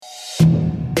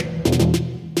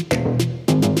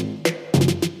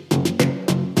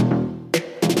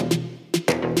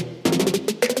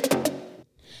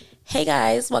Hey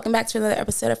guys, welcome back to another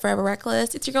episode of Forever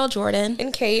Reckless. It's your girl Jordan.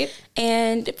 And Kate.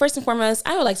 And first and foremost,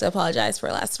 I would like to apologize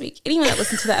for last week. Anyone that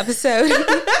listened to the episode,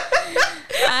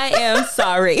 I am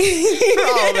sorry. For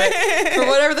all of it. For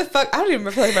whatever the fuck. I don't even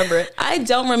really remember it. I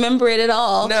don't remember it at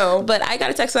all. No. But I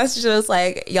got a text message that was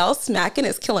like, y'all smacking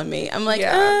is killing me. I'm like,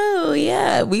 oh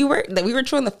yeah, we were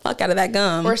chewing the fuck out of that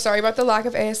gum. We're sorry about the lack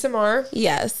of ASMR.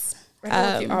 Yes.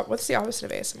 What's the opposite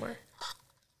of ASMR?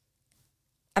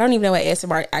 I don't even know what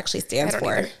ASMR actually stands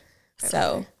for.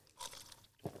 So,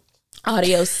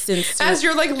 audio sensory. As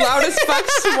you're like loud as fuck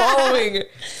swallowing.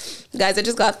 Guys, I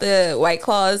just got the White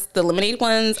Claws, the lemonade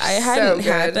ones. I hadn't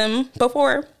had them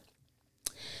before.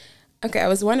 Okay, I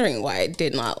was wondering why I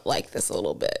did not like this a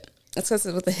little bit. It's because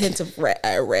it's with a hint of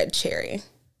red cherry.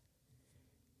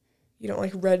 You don't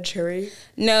like red cherry?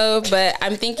 No, but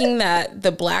I'm thinking that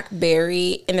the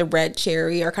blackberry and the red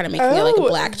cherry are kind of making it like a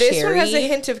black cherry. This one has a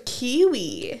hint of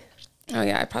kiwi. Oh,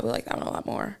 yeah, I probably like that one a lot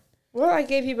more. Well, I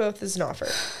gave you both as an offer.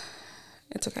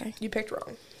 It's okay. You picked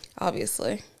wrong.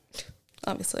 Obviously.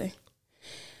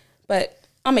 But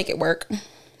I'll make it work.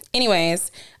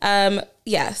 Anyways,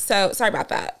 yeah, so sorry about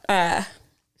that.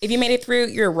 If you made it through,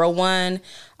 you're a real one.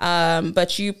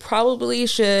 But you probably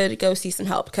should go see some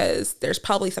help because there's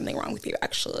probably something wrong with you,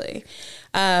 actually.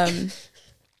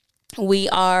 We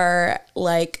are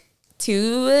like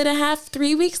 2.5,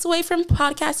 3 weeks away from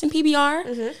podcasting PBR.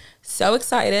 Mm-hmm. So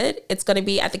excited. It's going to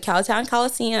be at the Cowtown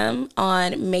Coliseum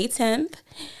on May 10th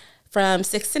from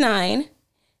 6 to 9.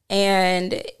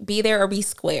 And be there or be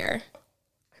square.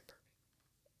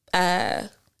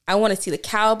 I want to see the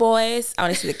cowboys. I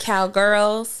want to see the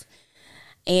cowgirls.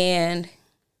 And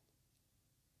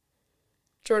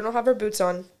Jordan will have her boots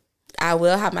on. I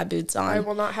will have my boots on. I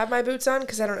will not have my boots on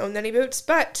because I don't own any boots,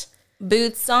 but...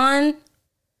 Boots on,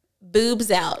 boobs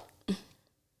out.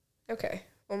 Okay.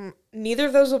 Neither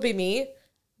of those will be me,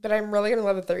 but I'm really going to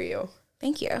love it through you.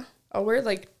 Thank you. I'll wear,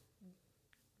 like,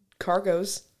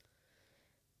 cargos.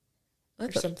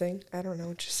 Or something. I don't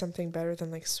know. Just something better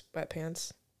than, like,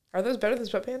 sweatpants. Are those better than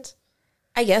sweatpants?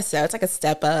 I guess so. It's like a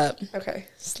step up. Okay.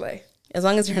 Slay. As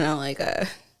long as you're not like a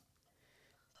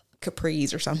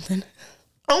capris or something.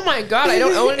 Oh my God. I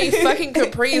don't own any fucking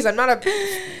capris. I'm not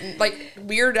a, like,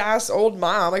 weird-ass old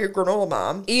mom, like a granola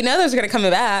mom. You know those are going to come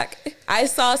back. I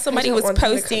saw somebody was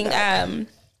posting,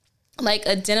 like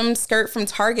a denim skirt from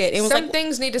Target. It was Some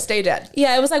things need to stay dead.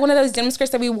 Yeah, it was like one of those denim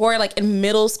skirts that we wore like in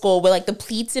middle school with like the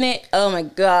pleats in it. Oh my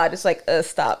God. It's like,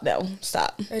 stop. No,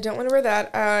 stop. I don't want to wear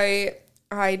that.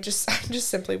 I just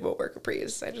simply will wear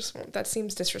capris. I just won't. That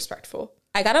seems disrespectful.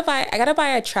 I gotta buy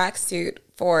a tracksuit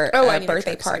for a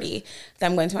birthday party that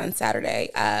I'm going to on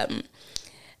Saturday.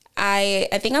 I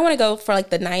think I want to go for like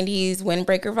the 90s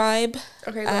windbreaker vibe.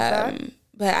 Okay, love that.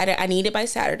 But I need it by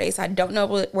Saturday, so I don't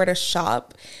know where to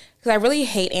shop. Because I really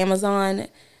hate Amazon.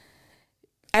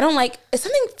 I don't like...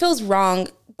 Something feels wrong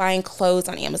buying clothes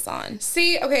on Amazon.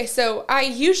 See, okay, so I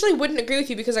usually wouldn't agree with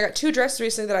you because I got 2 dresses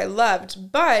recently that I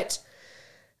loved. But,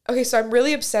 okay, so I'm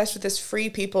really obsessed with this Free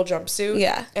People jumpsuit.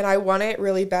 Yeah. And I want it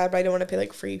really bad, but I don't want to pay,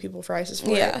 like, Free People prices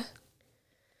for it. Yeah.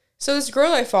 So this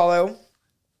girl I follow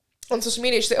on social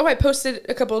media, she's like, oh, I posted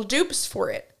a couple of dupes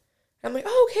for it. I'm like,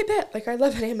 oh, okay, bet. Like, I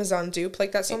love an Amazon dupe.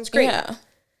 Like, that sounds great. Yeah.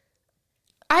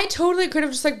 I totally could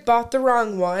have just, like, bought the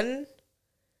wrong one.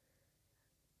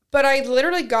 But I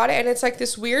literally got it, and it's, like,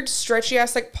 this weird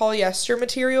stretchy-ass, like, polyester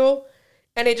material.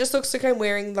 And it just looks like I'm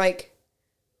wearing, like,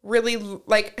 really,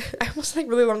 like, I almost like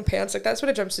really long pants. Like, that's what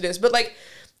a jumpsuit is. But, like,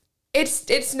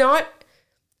 it's not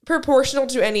proportional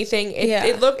to anything.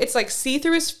 It's, like,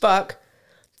 see-through as fuck.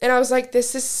 And I was like,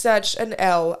 this is such an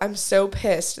L. I'm so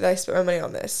pissed that I spent my money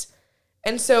on this.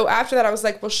 And so after that, I was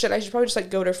like, well, shit, I should probably just, like,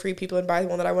 go to Free People and buy the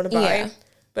one that I want to buy. Yeah.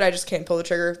 But I just can't pull the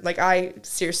trigger. Like, I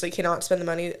seriously cannot spend the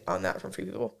money on that from Free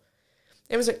People.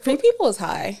 It was like... Free People is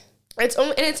high. It's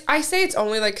only... And I say it's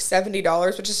only, like,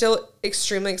 $70, which is still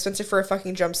extremely expensive for a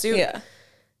fucking jumpsuit. Yeah.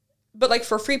 But, like,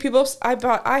 for Free People, I have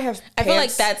pants. I feel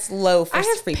like that's low for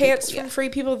Free People. I have pants from Free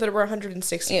People that were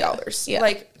 $160. Yeah.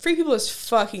 Like, Free People is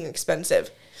fucking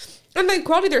expensive. And the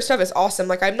quality of their stuff is awesome.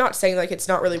 Like, I'm not saying, like, it's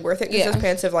not really worth it. Because those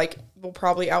pants have, like, will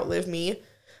probably outlive me.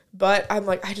 But I'm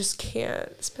like, I just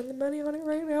can't spend the money on it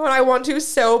right now. And I want to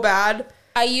so bad.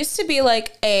 I used to be,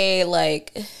 like, I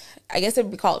guess it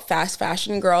would be called fast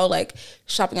fashion girl. Like,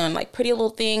 shopping on, like, Pretty Little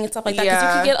Thing and stuff like that. Because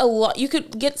you could get a lot. You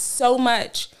could get so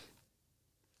much.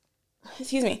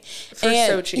 Excuse me.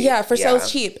 So cheap. Yeah, so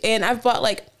cheap. And I've bought,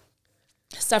 like,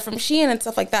 stuff from Shein and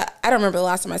stuff like that. I don't remember the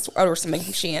last time I ordered something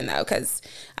from Shein, though, because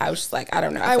I was just like, I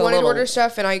don't know. I wanted to order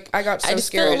stuff, and I got so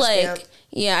scared.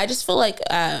 I just feel like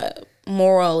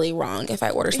morally wrong if I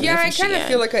order something. Yeah, from I kind of Shein.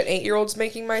 feel like an 8-year-old's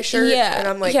making my shirt. Yeah, and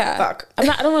I'm like, yeah. fuck. I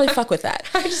don't really fuck with that.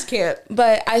 I just can't.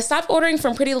 But I stopped ordering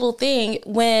from Pretty Little Thing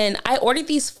when I ordered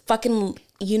these fucking.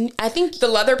 I think the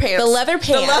leather pants. The leather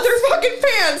pants. The leather fucking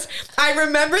pants. I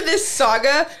remember this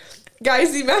saga,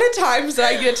 guys. The amount of times that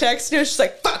I get a text and it was just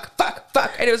like fuck, fuck,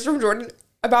 fuck, and it was from Jordan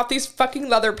about these fucking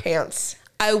leather pants.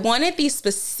 I wanted these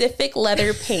specific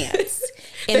leather pants.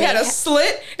 And they had a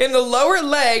slit in the lower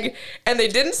leg, and they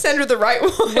didn't send her the right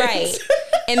one. Right.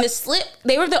 And the slit,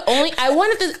 they were the only, I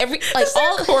wanted this That's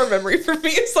all core memory for me.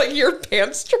 It's like your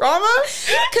pants trauma.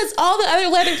 Because all the other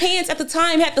leather pants at the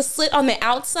time had the slit on the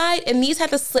outside, and these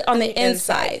had the slit on the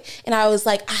inside. And I was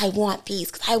like, I want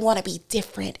these because I want to be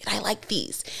different, and I like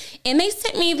these. And they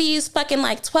sent me these fucking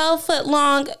like 12-foot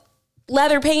long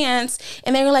leather pants,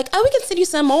 and they were like, oh, we can send you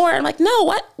some more. I'm like, no,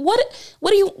 what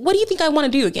do you think I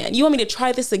want to do again? You want me to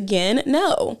try this again?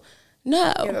 No.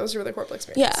 Yeah, that was a really horrible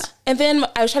experience. Yeah. And then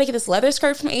I was trying to get this leather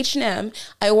skirt from H&M.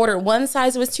 I ordered one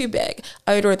size, it was too big.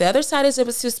 I ordered the other size, it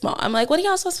was too small. I'm like, what are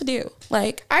y'all supposed to do?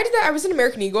 Like, I did that. I was in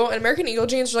American Eagle, and American Eagle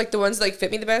jeans are like the ones that like fit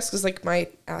me the best because like my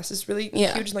ass is really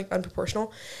huge and like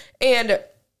unproportional. And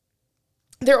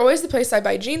they're always the place I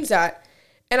buy jeans at.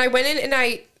 And I went in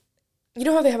and you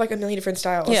know how they have like a million different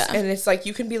styles? Yeah. And it's like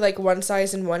you can be like one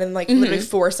size in one and like literally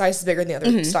 4 sizes bigger than the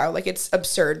other style. Like it's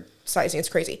absurd sizing. It's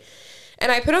crazy. And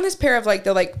I put on this pair of like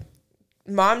the like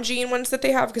mom jean ones that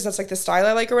they have because that's like the style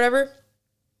I like or whatever.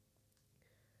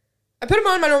 I put them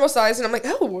on my normal size and I'm like,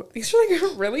 oh, these are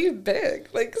like really big.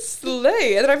 Like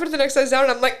slay. And then I put the next size down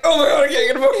and I'm like, oh my God, I can't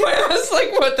get them on my ass.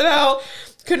 Like what the hell?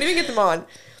 Couldn't even get them on.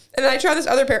 And then I tried this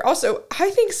other pair. Also, I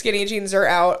think skinny jeans are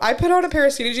out. I put on a pair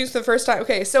of skinny jeans for the first time.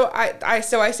 Okay, so I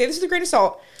say this with a grain of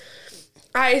salt.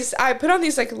 I put on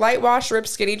these like light wash ripped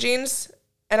skinny jeans,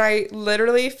 and I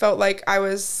literally felt like I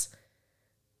was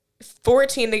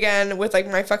 14 again with like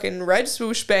my fucking red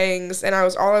swoosh bangs, and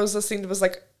all I was listening to was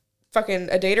like fucking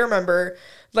A Day to Remember.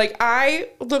 Like I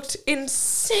looked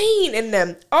insane in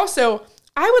them. Also,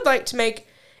 I would like to make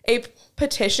a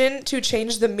petition to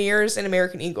change the mirrors in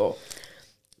American Eagle.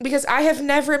 Because I have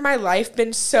never in my life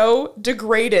been so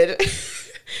degraded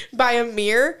by a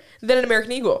mirror than an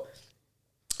American Eagle.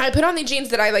 I put on the jeans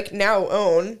that I like now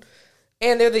own,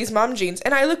 and they're these mom jeans,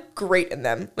 and I look great in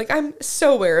them. Like I'm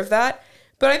so aware of that.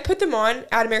 But I put them on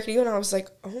at American Eagle, and I was like,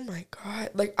 oh my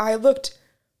God, like I looked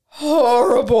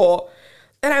horrible.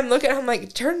 And I'm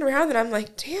like turning around, and I'm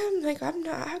like, damn, like I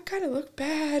kind of look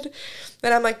bad.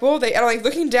 And I'm like, well, I'm like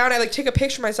looking down, I like take a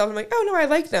picture of myself. I'm like, oh no, I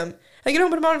like them. I get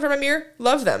home, put them on in front of my mirror,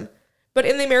 love them. But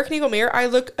in the American Eagle mirror, I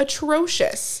look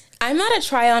atrocious. I'm not a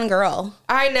try-on girl.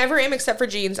 I never am except for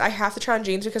jeans. I have to try on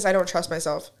jeans because I don't trust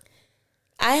myself.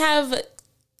 I have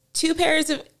 2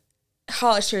 pairs of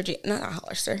Hollister jeans. Not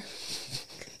Hollister.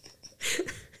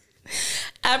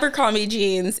 Abercrombie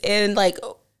jeans, and like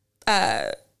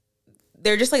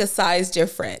they're just like a size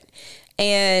different.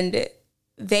 And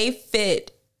they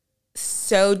fit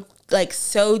so different.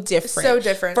 So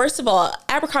different. First of all,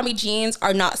 Abercrombie jeans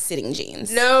are not sitting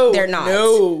jeans. No. They're not.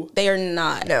 No. They are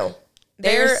not. No.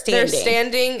 They're standing. They're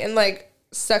standing and like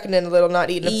sucking in a little, not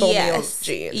eating a full meal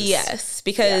jeans. Yes,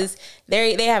 because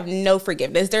they have no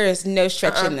forgiveness. There is no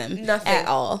stretch in them. Nothing. At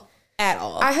all. At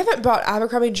all. I haven't bought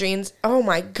Abercrombie jeans, oh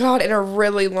my God, in a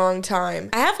really long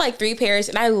time. I have like 3 pairs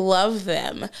and I love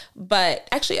them. But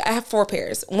actually, I have 4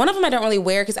 pairs. One of them I don't really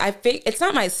wear because it's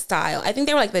not my style. I think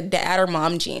they were like the dad or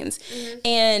mom jeans. Mm-hmm.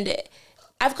 And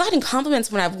I've gotten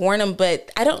compliments when I've worn them,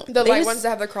 but I don't. The light ones that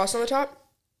have the cross on the top?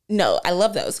 No, I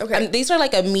love those. Okay. These are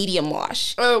like a medium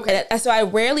wash. Oh, okay. And so I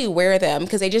rarely wear them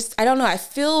because I don't know. I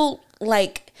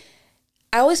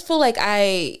always feel like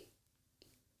I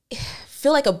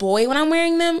feel like a boy when I'm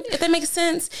wearing them, if that makes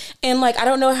sense. And like, I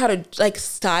don't know how to like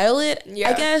style it. Yeah.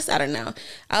 I guess. I don't know.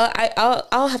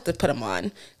 I'll have to put them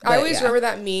on. I always remember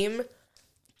that meme.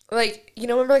 Like,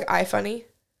 remember like iFunny?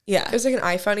 Yeah. It was like an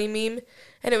iFunny meme.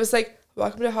 And it was like,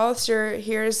 welcome to Hollister.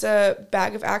 Here's a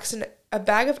bag of Axe and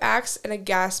a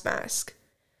gas mask.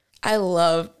 I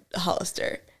love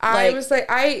Hollister. I was like,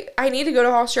 I need to go to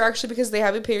Hollister actually because they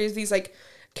have a pair of these like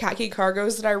khaki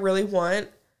cargos that I really want.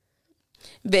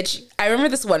 Bitch, I remember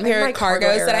this one pair of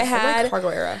cargos that I had. Cargo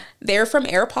era. They're from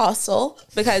Aeropostale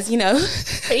because,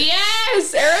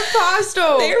 Yes!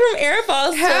 Aeropostale! They're from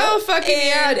Aeropostale. Hell fucking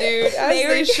yeah, dude. As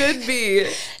they should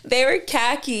be. They were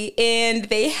khaki and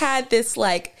they had this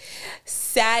like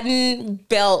satin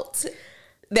belt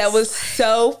that was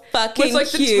so fucking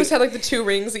cute. Which had like the 2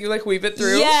 rings that you like weave it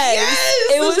through.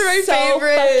 Yes. It was my so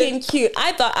favorite. fucking cute.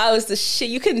 I thought I was the shit.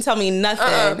 You couldn't tell me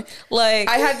nothing. Like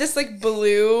I had this like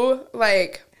blue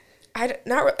like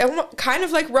kind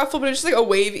of like ruffled, but it's just like a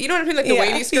wavy, you know what I mean? Like the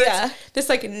wavy skirts. Yeah. This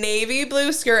like navy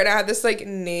blue skirt, and I had this like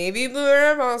navy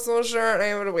blue muscle shirt, and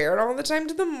I would wear it all the time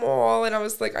to the mall, and I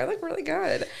was like, I look really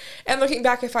good. And looking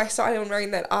back, if I saw anyone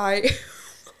wearing that, I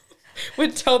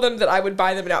would tell them that I would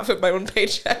buy them an outfit with my own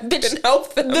paycheck and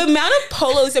help them. The amount of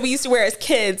polos that we used to wear as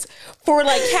kids for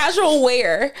like casual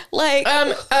wear, like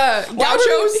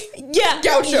gauchos,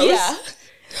 gauchos, yeah,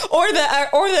 or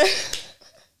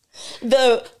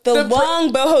the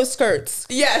long boho skirts.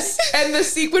 Yes, and the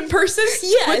sequin purses.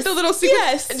 Yes, with the little sequin.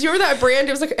 Yes, do you remember that brand?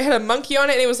 It was like, it had a monkey on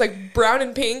it, and it was like brown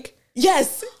and pink.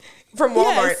 Yes, from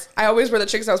Walmart. Yes. I always wore that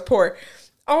shit because I was poor.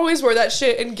 Always wore that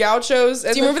shit in gauchos.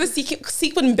 And do you remember the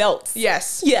sequin belts?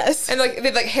 Yes. Yes. And like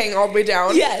they'd like hang all the way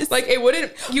down. Yes. Like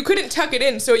you couldn't tuck it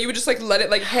in, so you would just like let it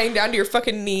like hang down to your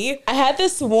fucking knee. I had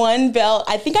this one belt.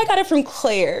 I think I got it from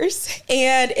Claire's,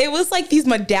 and it was like these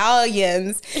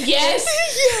medallions. Yes.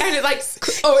 Yes. And it like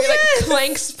like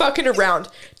clanks fucking around.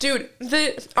 Dude,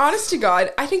 honest to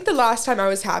God, I think the last time I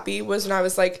was happy was when I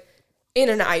was like in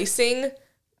an icing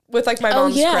with like my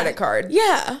mom's credit card.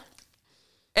 Yeah.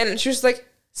 And she was like,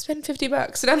 spend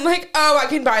 $50. And I'm like, oh, I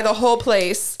can buy the whole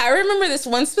place. I remember this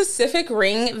one specific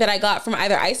ring that I got from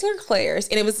either Icing or Claire's,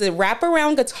 and it was a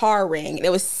wraparound guitar ring, and it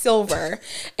was silver.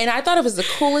 And I thought it was the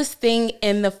coolest thing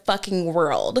in the fucking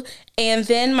world. And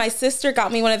then my sister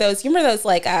got me one of those, you remember those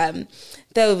like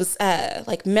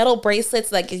metal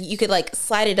bracelets, like you could like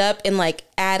slide it up and like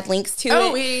add links to it.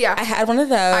 Oh, yeah. I had one of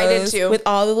those. I did too. With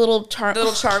all the little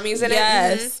charmies in it.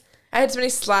 Yes. Mm-hmm. I had so many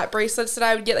slap bracelets that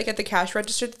I would get like at the cash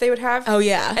register that they would have. Oh,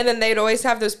 yeah. And then they'd always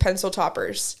have those pencil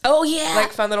toppers. Oh, yeah.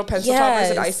 Like fun little pencil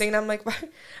toppers and icing. And I'm like, why?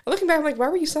 Looking back, I'm like, why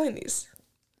were you selling these?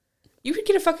 You could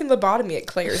get a fucking lobotomy at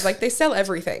Claire's. Like, they sell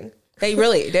everything. They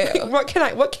really do. What can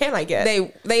I get?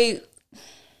 They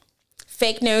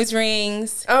fake nose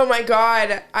rings. Oh, my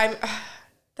God.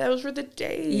 Those were the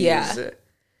days. Yeah.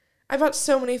 I bought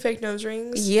so many fake nose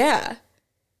rings. Yeah.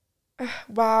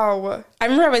 Wow. I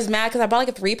remember I was mad because I bought like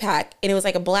a 3-pack, and it was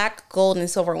like a black, gold, and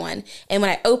silver one. And when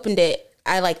I opened it,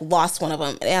 I like lost one of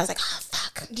them. And I was like, oh,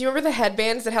 fuck. Do you remember the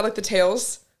headbands that had like the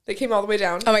tails that came all the way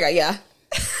down? Oh my God, yeah.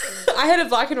 I had a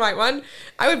black and white one.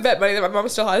 I would bet money that my mom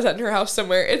still has that in her house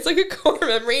somewhere. It's like a core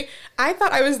memory. I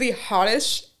thought I was the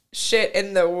hottest shit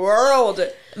in the world.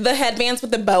 The headbands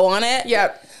with the bow on it?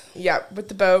 Yep. Yeah, with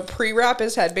the bow. Pre-wrap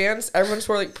as headbands. Everyone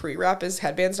swore like pre-wrap as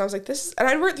headbands. And I was like, and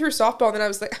I went through softball, and then I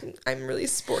was like, I'm really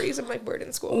sporty. So I'm like, weird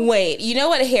in school. Wait, you know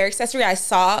what hair accessory I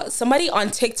saw? Somebody on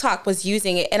TikTok was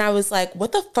using it, and I was like,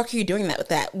 what the fuck are you doing with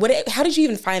that? How did you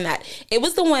even find that? It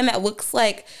was the one that looks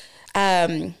like,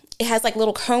 it has like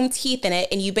little comb teeth in it,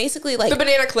 and you basically like. The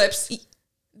banana clips.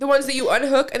 The ones that you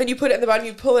unhook, and then you put it in the bottom,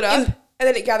 you pull it up, and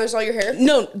then it gathers all your hair.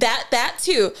 No, that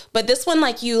too. But this one,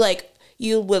 like, you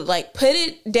would like put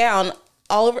it down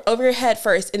all over your head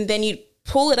first, and then you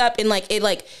pull it up and like it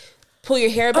like pull your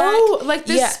hair back. Oh, like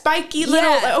this spiky little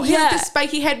like the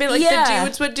spiky headband like the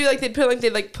dudes would do, like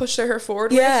they'd like push their hair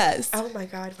forward. Yes. With. Oh my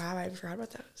God! Wow, I forgot about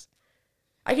those.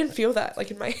 I can feel that like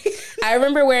in my. I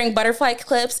remember wearing butterfly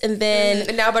clips, and then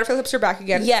and now butterfly clips are back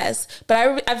again. Yes,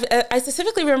 but I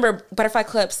specifically remember butterfly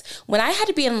clips when I had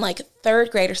to be in like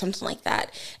 3rd grade or something like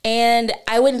that, and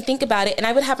I wouldn't think about it, and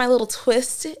I would have my little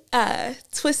twist in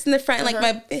the front, like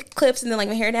my clips, and then like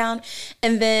my hair down,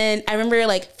 and then I remember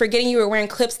like forgetting you were wearing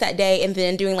clips that day, and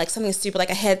then doing like something stupid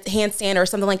like a handstand or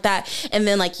something like that, and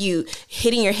then like you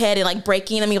hitting your head and like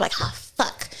breaking, and you're like, oh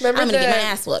fuck, remember I'm gonna get my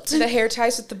ass whooped. The hair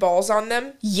ties with the balls on them.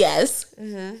 Yes.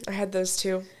 I had those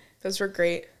too. Those were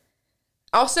great.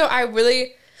 Also,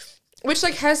 which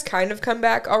like has kind of come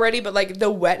back already, but like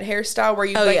the wet hairstyle where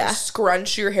you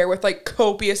scrunch your hair with like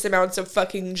copious amounts of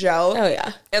fucking gel. Oh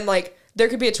yeah. And like there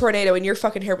could be a tornado and your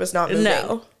fucking hair was not moving.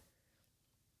 No.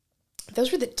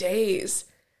 Those were the days.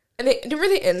 And remember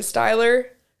the InStyler?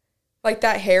 Like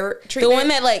that hair treatment? The one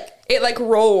that like it like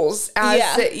rolls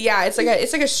as it's like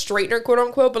a straightener, quote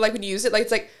unquote, but like when you use it, like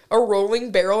it's like a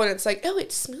rolling barrel, and it's like, oh,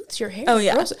 it smooths your hair. Oh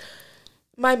yeah.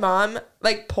 My mom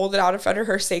like pulled it out in front of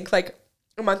her sink like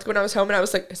a month ago when I was home, and I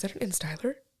was like, is that an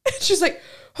InStyler? And she's like,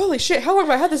 holy shit, how long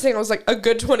have I had this thing? I was like, a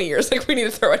good 20 years. Like, we need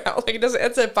to throw it out. Like,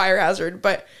 it's a fire hazard.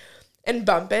 And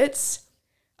bump its.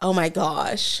 Oh my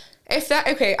gosh.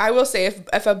 I will say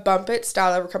if a bump it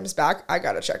style ever comes back, I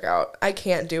gotta check out. I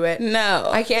can't do it. No.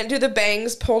 I can't do the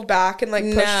bangs pulled back and like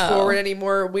pushed forward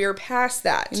anymore. We're past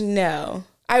that. No.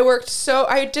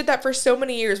 I did that for so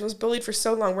many years, was bullied for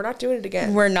so long. We're not doing it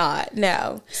again. We're not.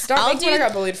 No. Stop making what I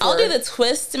got bullied for. I'll do the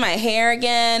twist in my hair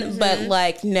again, but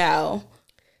like, no.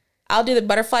 I'll do the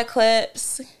butterfly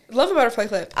clips. Love a butterfly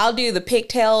clip. I'll do the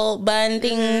pigtail bun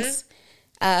things.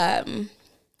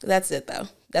 That's it though.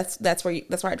 That's where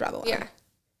I draw the line. Yeah.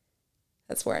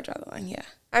 That's where I draw the line, yeah.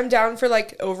 I'm down for,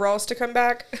 like, overalls to come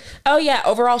back. Oh, yeah,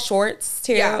 overall shorts,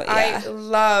 too. Yeah, I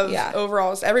love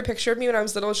overalls. Every picture of me when I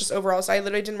was little was just overalls. I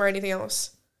literally didn't wear anything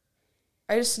else.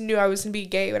 I just knew I was going to be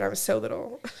gay when I was so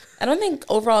little. I don't think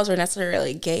overalls are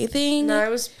necessarily a gay thing. No, I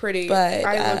was pretty. But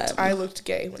I looked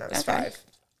gay when I was 5.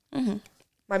 Mm-hmm.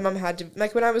 My mom had to,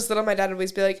 like, when I was little, my dad would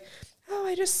always be like, oh,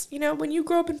 I just, when you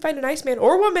grow up and find a nice man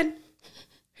or woman.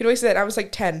 He'd always say that. I was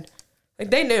like 10. Like,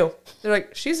 they knew. They're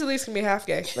like, she's at least going to be half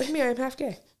gay. Like me, I'm half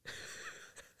gay.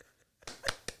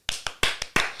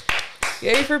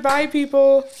 Yay for bi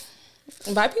people.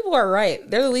 Bi people are right.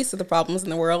 They're the least of the problems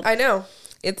in the world. I know.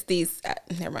 It's these,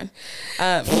 never mind.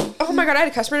 Oh my God, I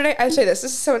had a customer today. I have to say this.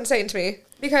 This is so insane to me.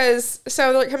 Because,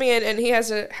 so they're coming in and he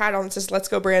has a hat on that says, let's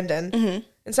go Brandon. Mm-hmm.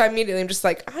 And so immediately I'm just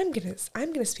like, I'm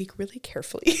gonna speak really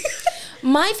carefully.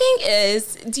 My thing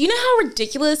is, do you know how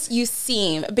ridiculous you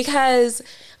seem? Because,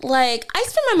 like, I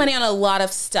spend my money on a lot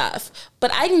of stuff, but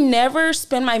I never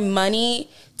spend my money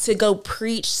to go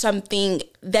preach something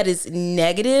that is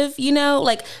negative,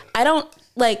 Like, I don't,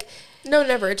 like... No,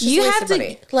 never. It's just a waste of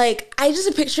money. Like, I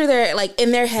just picture they're, like,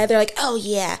 in their head, they're like, oh,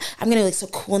 yeah, I'm going to look so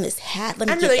cool in this hat. Let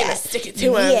me I'm really going to stick it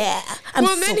to him. Yeah, I'm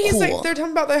so cool. Well, then he's like, they're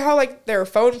talking about how, like, their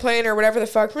phone playing or whatever the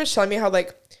fuck. They're just telling me how,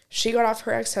 like, she got off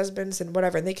her ex-husband's and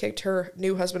whatever, and they kicked her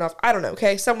new husband off. I don't know,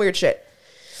 okay? Some weird shit.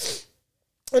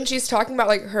 And she's talking about,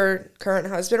 like, her current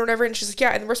husband or whatever, and she's like, yeah,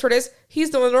 and the worst part is,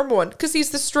 he's the only normal one, because he's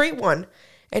the straight one.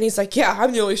 And he's like, yeah,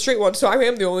 I'm the only straight one, so I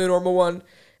am the only normal one.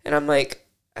 And I'm like,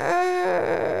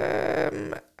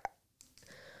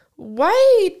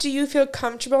 why do you feel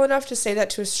comfortable enough to say that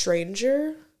to a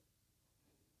stranger?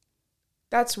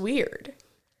 That's weird.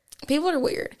 People are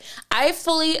weird. I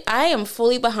am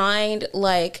fully behind,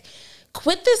 like,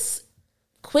 quit this,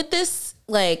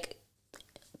 like,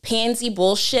 pansy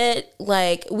bullshit.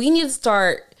 Like, we need to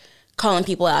start calling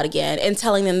people out again and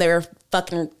telling them they're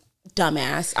fucking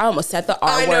dumbass. I almost said the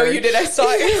R word. I know you did. I saw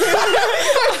it.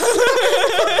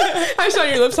 I saw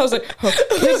your lips. I was like, oh,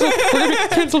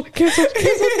 cancel.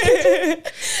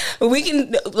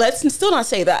 Let's still not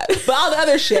say that. But all the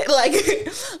other shit, like,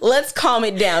 let's calm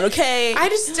it down, okay? I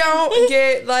just don't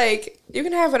get, like, you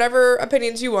can have whatever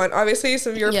opinions you want. Obviously,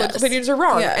 some of your opinions are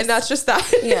wrong. Yes. And that's just that.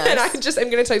 Yes. And I'm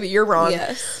going to tell you that you're wrong.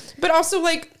 Yes. But also,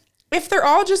 like, if they're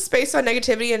all just based on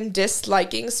negativity and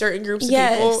disliking certain groups of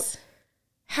people,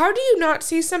 how do you not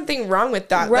see something wrong with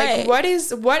that? Right.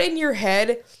 Like, what in your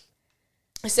head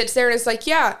sits there and it's like,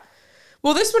 yeah,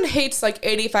 well, this one hates like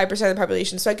 85% of the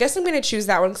population, so I guess I'm going to choose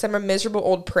that one because I'm a miserable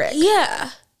old prick. Yeah.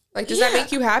 Like, does that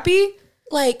make you happy?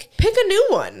 Like, pick a new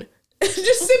one.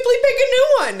 Just simply pick a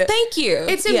new one. Thank you.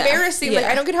 It's embarrassing. Like,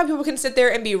 I don't get how people can sit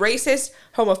there and be racist,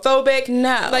 homophobic.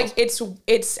 No. Like,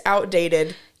 it's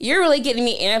outdated. You're really getting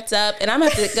me amped up, and I'm going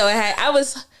to have to go ahead. I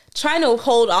was trying to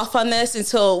hold off on this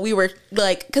until we were,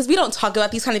 like, because we don't talk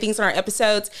about these kind of things in our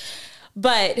episodes.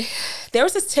 But there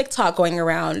was this TikTok going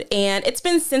around, and it's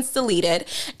been since deleted,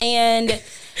 and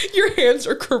your hands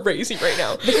are crazy right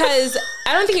now. Because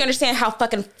I don't think you understand how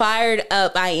fucking fired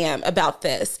up I am about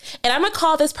this. And I'm going to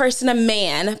call this person a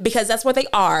man because that's what they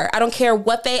are. I don't care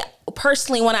what they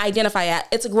personally want to identify at.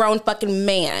 It's a grown fucking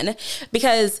man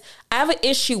because I have an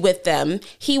issue with them.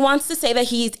 He wants to say that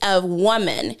he's a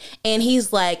woman, and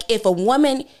he's like, if a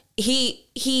woman,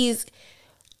 he's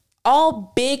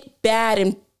all big, bad,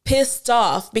 and pissed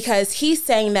off because he's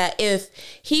saying that if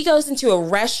he goes into a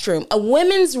restroom, a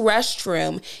women's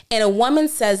restroom, and a woman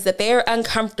says that they're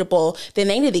uncomfortable, then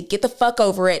they need to get the fuck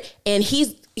over it. And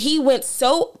he went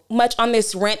so much on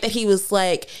this rant that he was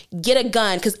like, get a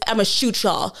gun because I'm gonna shoot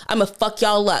y'all. I'm gonna fuck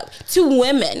y'all up. To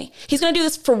women. He's gonna do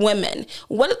this for women.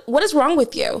 What is wrong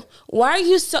with you? Why are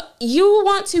you you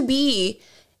want to be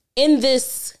in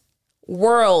this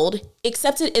world,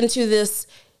 accepted into this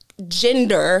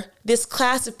gender, this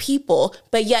class of people,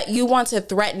 but yet you want to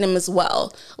threaten them as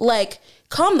well. Like,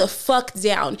 calm the fuck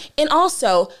down. And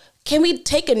also, can we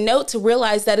take a note to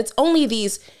realize that it's only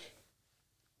these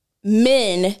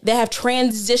men that have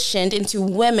transitioned into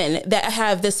women that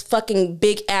have this fucking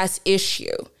big ass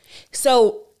issue.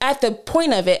 So at the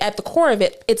point of it, at the core of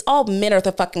it, it's all men are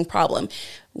the fucking problem.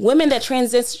 Women that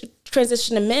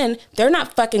transition to men, they're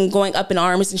not fucking going up in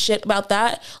arms and shit about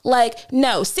that. Like,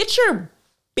 no, sit your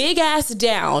big ass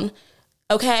down,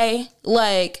 okay?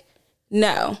 Like,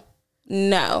 no.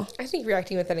 I think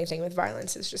reacting with anything with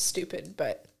violence is just stupid,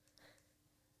 but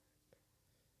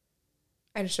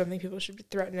I just don't think people should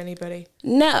threaten anybody.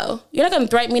 No, you're not going to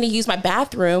threaten me to use my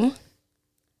bathroom.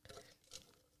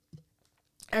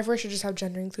 Everyone should just have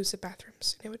gender-inclusive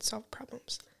bathrooms. It would solve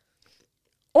problems.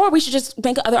 Or we should just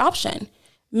make another option.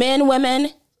 Men,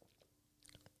 women,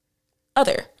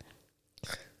 other.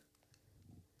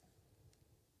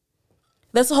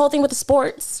 That's the whole thing with the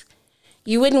sports.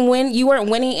 You wouldn't win. You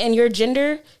weren't winning in your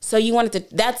gender, so you wanted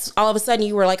to. That's all of a sudden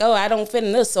you were like, oh, I don't fit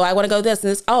in this, so I want to go this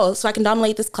and this. Oh, so I can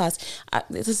dominate this class.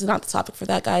 This is not the topic for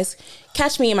that, guys.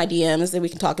 Catch me in my DMs and we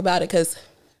can talk about it because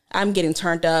I'm getting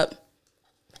turned up.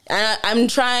 And I'm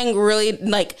trying really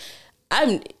like.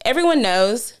 Everyone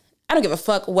knows. I don't give a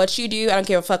fuck what you do. I don't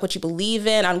give a fuck what you believe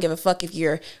in. I don't give a fuck if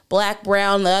you're black,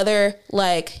 brown, the other.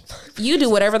 Like, you do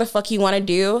whatever the fuck you want to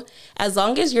do. As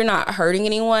long as you're not hurting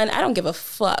anyone, I don't give a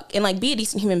fuck. And, like, be a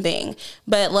decent human being.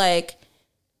 But, like,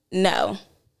 no.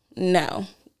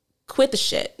 Quit the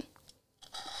shit.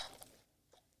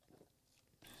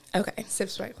 Okay.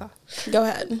 Sips White Claw. Go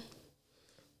ahead.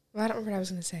 Well, I don't remember what I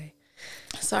was going to say.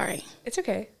 Sorry. It's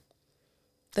okay.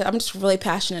 I'm just really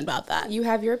passionate about that. You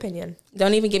have your opinion.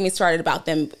 Don't even get me started about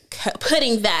them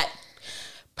putting that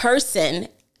person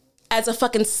as a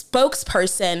fucking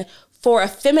spokesperson for a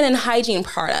feminine hygiene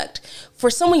product. For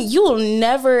someone, you will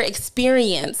never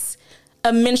experience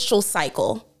a menstrual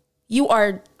cycle. You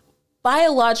are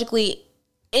biologically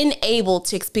unable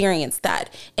to experience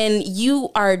that. And you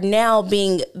are now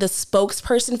being the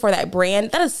spokesperson for that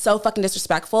brand. That is so fucking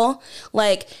disrespectful.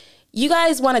 Like, you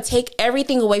guys want to take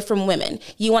everything away from women.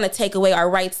 You want to take away our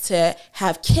rights to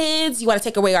have kids. You want to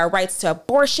take away our rights to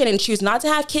abortion and choose not to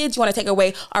have kids. You want to take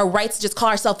away our rights to just call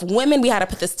ourselves women. We had to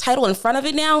put this title in front of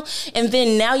it now. And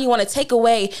then now you want to take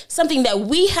away something that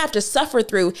we have to suffer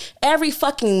through every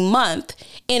fucking month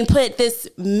and put this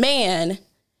man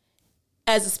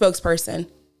as a spokesperson.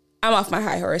 I'm off my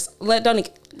high horse.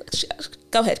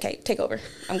 Go ahead, Kate. Take over.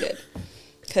 I'm good.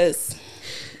 Because...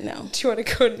 no. Do you want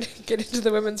to go and get into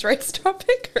the women's rights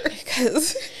topic?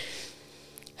 Because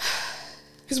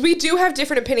we do have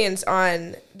different opinions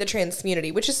on the trans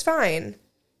community, which is fine.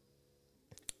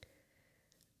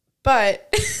 But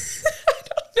I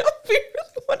don't know if we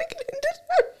really want to get into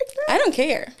that right now. I don't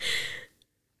care.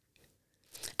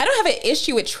 I don't have an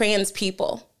issue with trans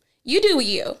people. You do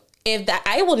you. If that,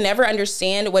 I will never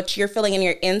understand what you're feeling in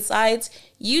your insides.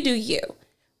 You do you.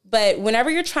 But whenever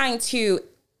you're trying to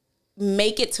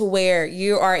make it to where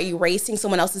you are erasing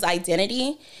someone else's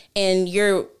identity and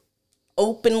you're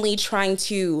openly trying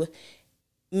to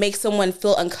make someone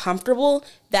feel uncomfortable,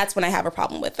 that's when I have a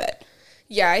problem with it.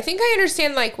 Yeah, I think I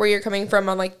understand like where you're coming from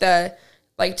on like the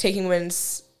like taking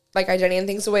women's like identity and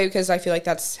things away, because I feel like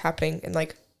that's happening in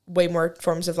like way more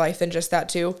forms of life than just that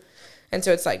too. And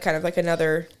so it's like kind of like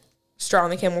another straw on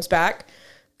the camel's back.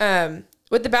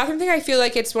 With the bathroom thing, I feel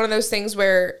like it's one of those things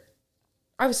where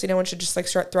obviously no one should just like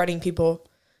start threatening people.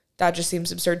 That just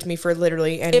seems absurd to me for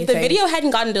literally anything. If the video hadn't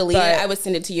gotten deleted, I would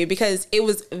send it to you because it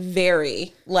was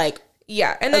very like,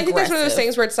 yeah. And I think that's one of those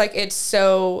things where it's like, it's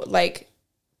so like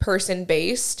person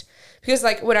based, because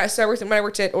like when I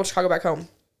worked at Old Chicago back home,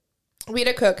 we had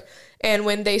a cook, and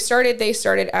when they started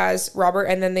as Robert,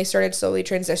 and then they started slowly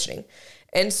transitioning.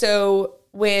 And so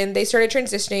when they started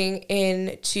transitioning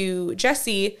into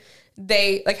Jesse,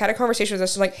 they like had a conversation with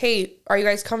us like, hey, are you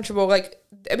guys comfortable? Like,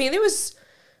 I mean, they were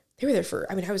there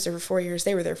for, I mean, I was there for 4 years.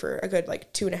 They were there for a good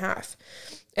like 2.5.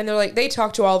 And they're like, they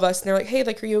talked to all of us and they're like, hey,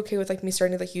 like, are you okay with like me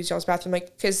starting to like use y'all's bathroom?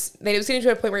 Like, cause it was getting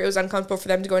to a point where it was uncomfortable for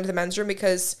them to go into the men's room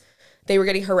because they were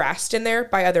getting harassed in there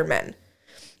by other men.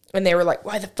 And they were like,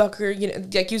 why the fuck are you know,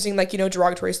 like using like, you know,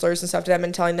 derogatory slurs and stuff to them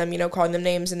and telling them, you know, calling them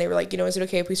names. And they were like, you know, is it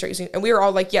okay if we start using, and we were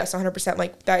all like, yes, 100%.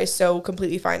 Like, that is so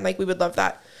completely fine. Like, we would love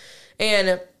that.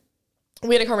 And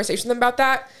we had a conversation with them about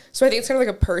that. So I think it's kind of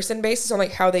like a person basis on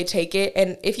like how they take it.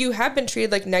 And if you have been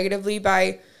treated like negatively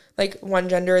by like one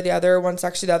gender or the other, one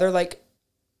sex or the other, like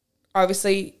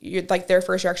obviously you're like their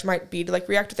first reaction might be to like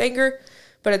react with anger,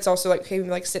 but it's also like, okay,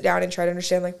 like sit down and try to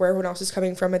understand like where everyone else is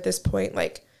coming from at this point.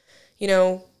 Like, you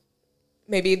know,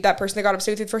 maybe that person that got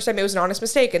upset with you the first time, it was an honest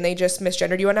mistake and they just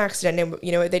misgendered you on accident and,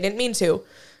 you know, they didn't mean to,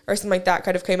 or something like that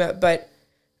kind of came up. But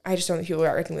I just don't think people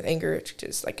are acting with anger, which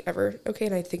is like ever okay.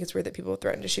 And I think it's weird that people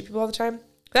threaten to shoot people all the time.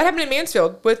 That happened in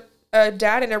Mansfield with a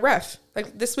dad and a ref.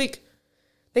 Like this week,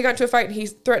 they got into a fight and he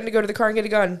threatened to go to the car and get a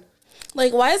gun.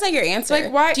 Like, why is that your answer?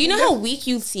 Like, why? Do you know how weak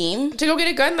you seem? To go get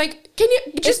a gun? Like, can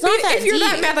you just beat, if you're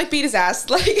that mad, like beat his ass?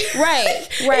 Like, right.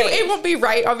 It won't be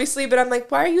right, obviously. But I'm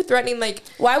like, why are you threatening? Like,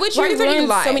 why would you ruin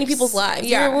so many people's lives?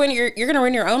 Yeah, you're gonna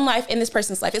ruin your own life and this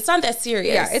person's life. It's not that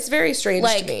serious. Yeah, it's very strange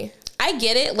to me. I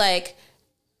get it. Like,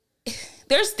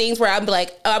 there's things where I'm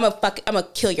like, oh, I'm gonna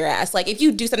kill your ass. Like, if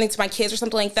you do something to my kids or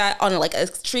something like that on like an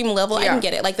extreme level, I can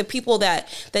get it. Like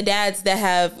the dads that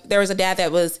have, there was a dad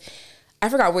that was, I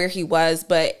forgot where he was,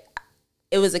 but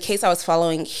it was a case I was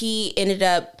following. He ended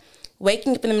up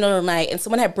waking up in the middle of the night and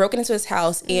someone had broken into his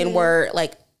house and were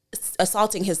like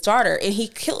assaulting his daughter, and he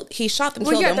shot them,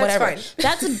 killed them, whatever.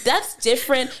 Fine. That's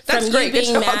different from you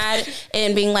being mad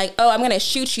and being like, oh, I'm going to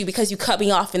shoot you because you cut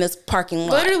me off in this parking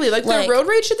lot. Literally, like the road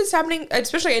rage shit that's happening,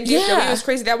 especially in DFW, was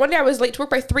crazy. That one day I was late to work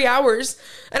by 3 hours,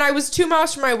 and I was 2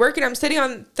 miles from my work, and I'm sitting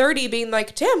on 30 being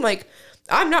like, damn, like,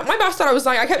 I'm not, my boss thought I was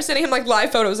lying. I kept sending him like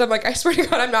live photos. I'm like, I swear to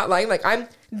God, I'm not lying. Like, I'm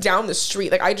down the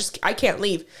street. Like, I can't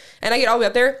leave. And I get all the way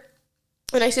up there,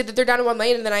 and I see that they're down in one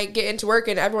lane, and then I get into work,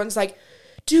 and everyone's like,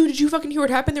 dude, did you fucking hear what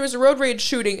happened? There was a road rage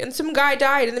shooting, and some guy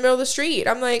died in the middle of the street.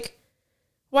 I'm like,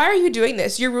 why are you doing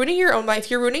this? You're ruining your own life.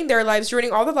 You're ruining their lives. You're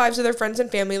ruining all the lives of their friends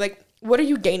and family. Like, what are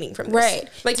you gaining from this? Right.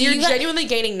 Like, you're genuinely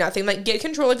gaining nothing. Like, get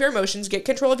control of your emotions. Get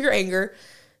control of your anger.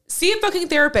 See a fucking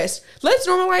therapist. Let's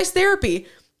normalize therapy.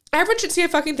 Everyone should see a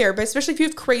fucking therapist, especially if you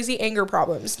have crazy anger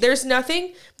problems. There's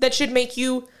nothing that should make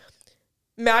you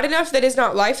mad enough that is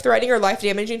not life-threatening or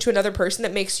life-damaging to another person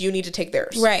that makes you need to take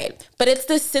theirs. Right. But it's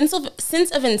the sense of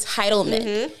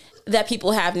entitlement that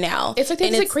people have now. It's like they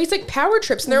have like crazy like power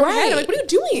trips in their own head. I'm like, what are you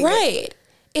doing? Right.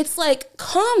 It's like,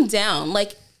 calm down.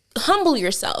 Like, humble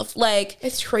yourself. Like,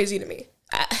 it's crazy to me.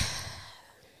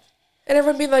 And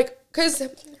everyone being like, because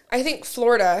I think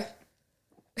Florida,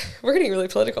 we're getting really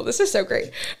political. This is so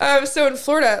great. So in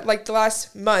Florida, like the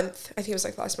last month, I think it was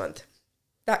like last month.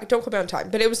 Don't quote me on time,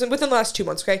 but it was within the last 2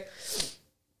 months, okay?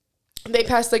 They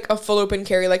passed, like, a full open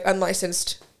carry, like,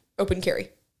 unlicensed open carry.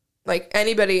 Like,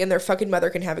 anybody and their fucking mother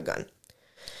can have a gun.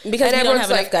 Because we don't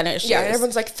have enough gun issues. Yeah, and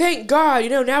everyone's like, thank God,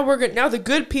 now now the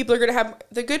good people are going to have,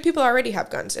 the good people already have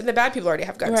guns, and the bad people already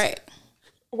have guns. Right.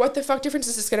 What the fuck difference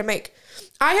is this going to make?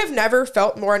 I have never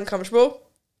felt more uncomfortable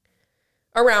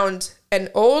around an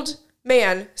old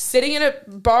man sitting in a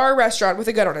bar or restaurant with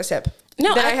a gun on his hip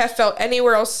than I have felt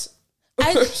anywhere else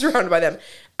surrounded by them.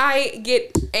 I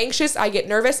get anxious. I get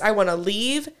nervous. I want to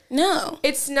leave. No.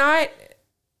 It's not,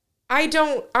 I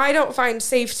don't find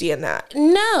safety in that.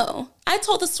 No. I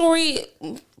told the story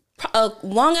a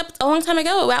long time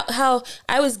ago about how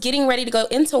I was getting ready to go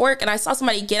into work and I saw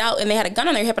somebody get out and they had a gun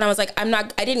on their hip and I was like,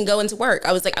 I didn't go into work.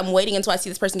 I was like, I'm waiting until I see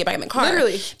this person get back in the car.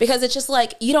 Literally. Because it's just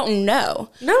like, you don't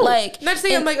know. No. Like, not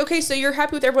saying I'm like, okay, so you're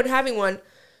happy with everyone having one.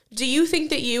 Do you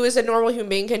think that you as a normal human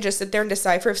being can just sit there and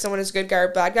decipher if someone is a good guy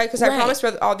or a bad guy? Because I promise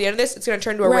by the end of this, it's going to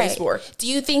turn to a race war. Do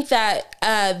you think that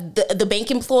the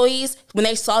bank employees, when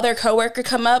they saw their coworker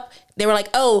come up, they were like,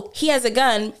 oh, he has a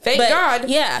gun. Thank God.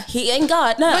 Yeah, he ain't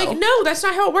God. No. Like, no, that's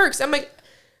not how it works. I'm like,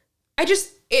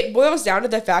 it boils down to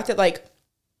the fact that, like,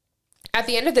 at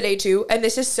the end of the day, too, and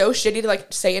this is so shitty to,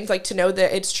 like, say and, like, to know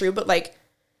that it's true, but, like,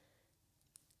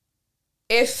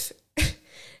 if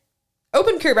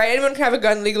open carry, right? Anyone can have a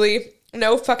gun legally.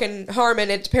 No fucking harm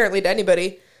in it, apparently, to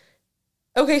anybody.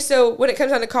 Okay, so when it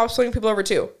comes down to cops pulling people over,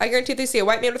 too, I guarantee if they see a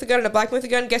white man with a gun and a black man with a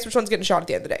gun, guess which one's getting shot at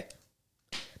the end of the day?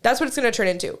 That's what it's going to turn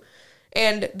into.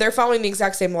 And they're following the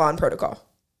exact same law and protocol.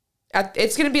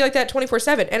 It's going to be like that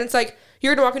 24/7. And it's like,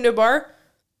 you're going to walk into a bar.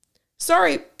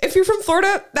 Sorry, if you're from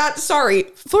Florida, sorry.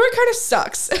 Florida kind of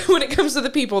sucks when it comes to the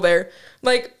people there.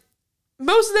 Like,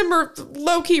 most of them are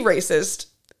low-key racist.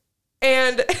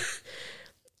 And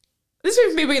this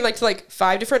is me being like to like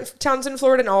 5 different towns in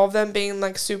Florida and all of them being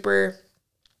like super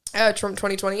from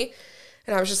 2020.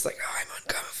 And I was just like, oh, I'm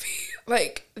uncomfy.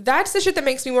 Like, that's the shit that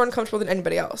makes me more uncomfortable than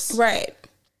anybody else. Right.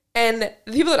 And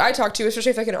the people that I talk to, especially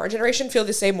if like in our generation, feel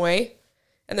the same way.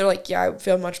 And they're like, yeah, I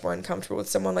feel much more uncomfortable with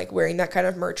someone like wearing that kind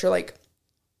of merch or like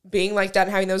being like that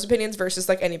and having those opinions versus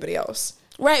like anybody else.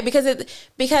 Right. Because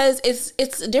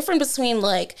it's different between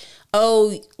like,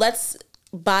 oh, let's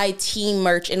buy team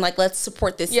merch and like, let's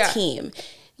support this team.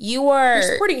 You're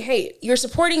supporting hate. You're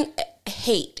supporting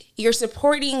hate. You're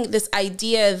supporting this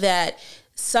idea that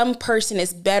some person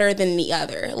is better than the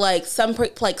other. Like some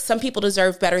people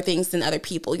deserve better things than other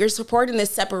people. You're supporting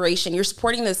this separation. You're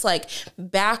supporting this like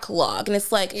backlog. And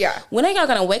it's like, when are y'all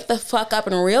gonna wake the fuck up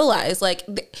and realize like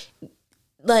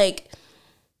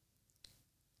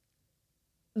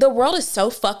the world is so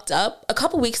fucked up. A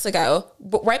couple weeks ago,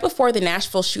 right before the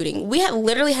Nashville shooting, we had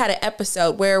literally had an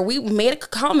episode where we made a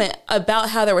comment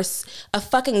about how there was a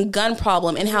fucking gun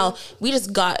problem and how we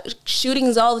just got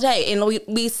shootings all day. And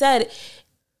we said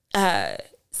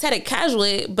it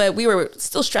casually, but we were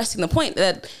still stressing the point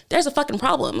that there's a fucking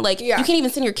problem. Like, you can't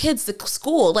even send your kids to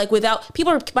school, like, without,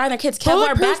 people are buying their kids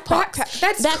Kevlar backpacks.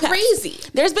 That's crazy.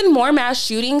 There's been more mass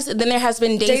shootings than there has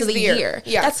been days of the year.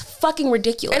 Yeah. That's fucking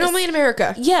ridiculous. And only in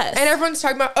America. Yes. And everyone's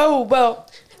talking about, oh, well,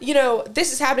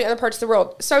 this is happening in other parts of the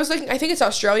world. So I was looking, I think it's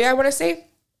Australia, I want to say.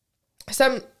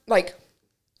 Some, like,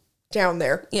 down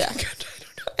there. Yeah.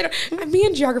 Me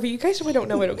and geography, you guys really don't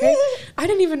know it, okay? I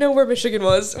didn't even know where Michigan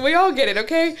was. We all get it,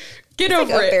 okay? Get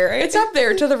over it. There, right? It's up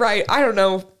there to the right. I don't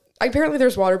know. Apparently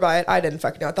there's water by it. I didn't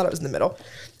fucking know. I thought it was in the middle.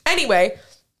 Anyway,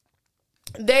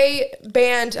 they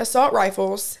banned assault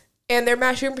rifles, and their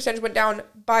mass shooting percentage went down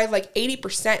by like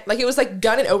 80%. Like, it was like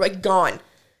done and over, like gone.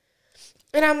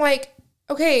 And I'm like,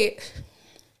 okay,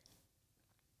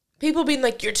 people being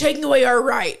like, you're taking away our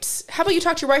rights. How about you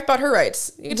talk to your wife about her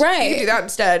rights? You can do that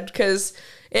instead, because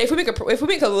if we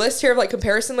make a list here of like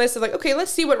comparison lists of like, okay,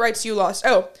 let's see what rights you lost.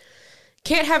 Oh,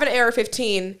 can't have an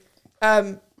AR-15.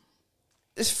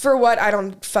 For what? I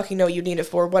don't fucking know you need it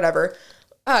for. Whatever.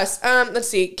 Us. Let's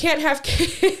see. Can't have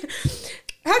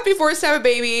have to be forced to have a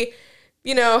baby.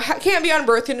 You know, can't be on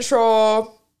birth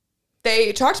control.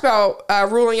 They talked about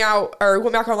ruling out, or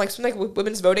went back on like something like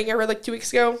women's voting I read like 2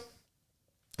 weeks ago.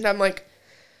 And I'm like,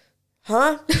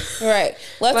 huh? Right.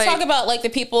 Let's talk about like the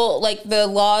people, like the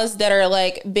laws that are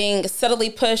like being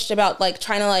subtly pushed about like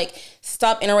trying to like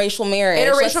stop interracial marriage.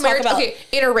 Okay,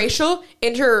 interracial,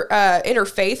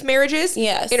 interfaith marriages.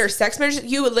 Yes. Intersex marriages.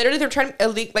 They're trying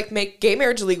to make gay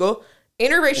marriage illegal,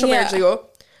 interracial marriage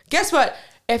legal. Guess what?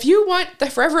 If you want the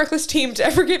Forever Reckless team to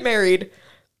ever get married,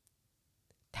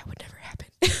 that would never happen.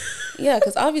 Yeah,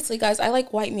 because obviously, guys, I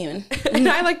like white men. And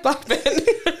I like black men.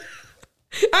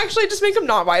 Actually, just make them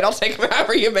not white. I'll take them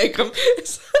however you make them.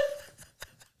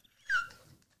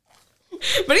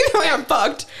 But either way, I'm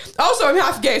fucked. Also, I'm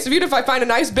half gay, so even if I find a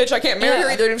nice bitch, I can't marry her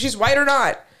either if she's white or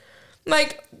not.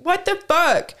 Like, what the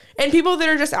fuck? And people that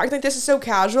are just acting like this is so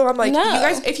casual, I'm like, no. You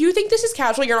guys, if you think this is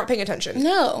casual, you're not paying attention.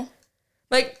 No.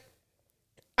 Like,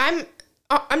 I'm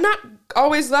not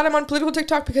always glad I'm on political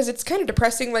TikTok because it's kind of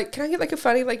depressing. Like, can I get like a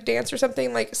funny like dance or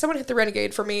something? Like, someone hit the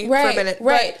renegade for me for a minute.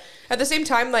 Right. But at the same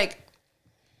time, like,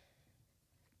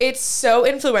 it's so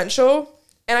influential.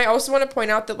 And I also want to point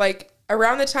out that like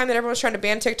around the time that everyone was trying to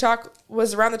ban TikTok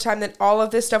was around the time that all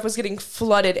of this stuff was getting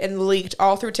flooded and leaked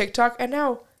all through TikTok. And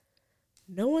now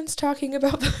no one's talking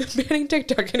about banning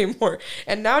TikTok anymore.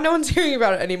 And now no one's hearing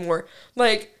about it anymore.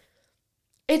 Like,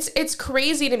 it's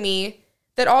crazy to me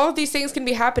that all of these things can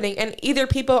be happening and either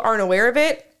people aren't aware of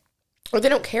it or they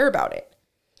don't care about it.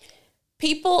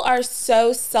 People are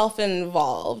so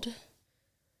self-involved.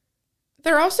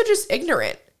 They're also just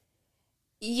ignorant.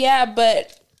 Yeah,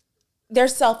 but they're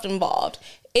self-involved.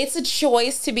 It's a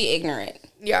choice to be ignorant.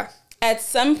 Yeah. At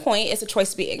some point, it's a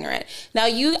choice to be ignorant. Now,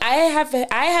 I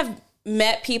have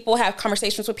met people, have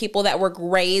conversations with people that were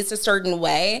raised a certain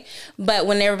way, but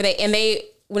whenever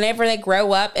they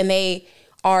grow up and they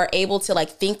are able to like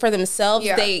think for themselves,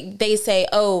 they say,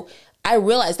 "Oh, I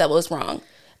realized that was wrong.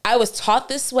 I was taught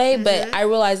this way, but I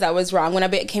realized that was wrong when I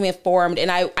became informed, and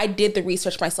I did the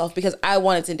research myself because I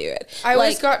wanted to do it." I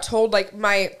always got told, like,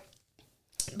 my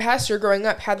pastor growing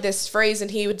up had this phrase,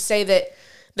 and he would say that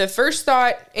the first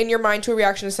thought in your mind to a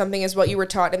reaction to something is what you were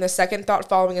taught, and the second thought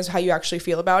following is how you actually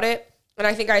feel about it. And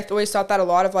I think I always thought that a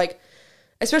lot of, like,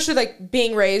 especially, like,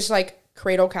 being raised, like,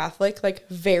 cradle Catholic, like,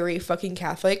 very fucking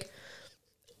Catholic.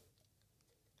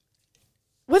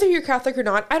 Whether you're Catholic or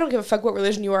not, I don't give a fuck what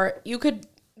religion you are. You could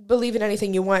believe in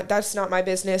anything you want. That's not my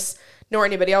business, nor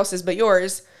anybody else's but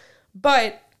yours.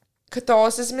 But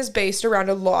Catholicism is based around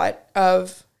a lot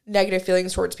of negative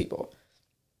feelings towards people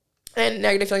and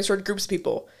negative feelings toward groups of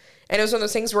people. And it was one of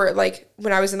those things where, like,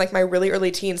 when I was in, like, my really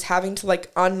early teens, having to,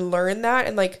 like, unlearn that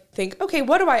and, like, think, okay,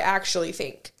 what do I actually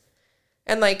think?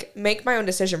 And, like, make my own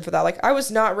decision for that. Like, I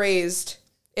was not raised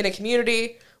in a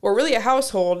community or really a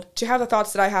household to have the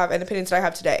thoughts that I have and opinions that I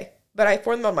have today. But I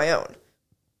formed them on my own.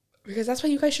 Because that's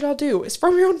what you guys should all do, is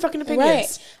form your own fucking opinions.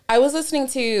 Right. I was listening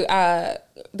to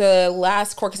the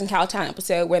last Corcus and Cowtown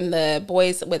episode when the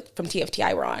boys from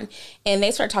TFTI were on, and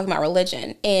they started talking about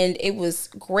religion, and it was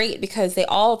great because they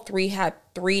all three had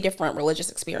 3 different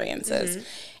religious experiences. Mm-hmm.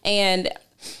 And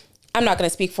I'm not going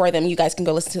to speak for them. You guys can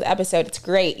go listen to the episode. It's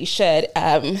great. You should.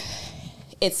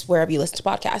 It's wherever you listen to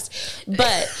podcasts.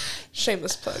 But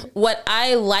shameless plug. What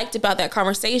I liked about that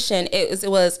conversation, it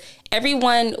was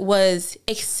everyone was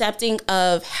accepting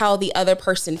of how the other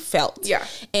person felt. Yeah.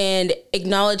 And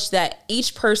acknowledged that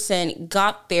each person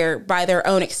got there by their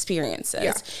own experiences.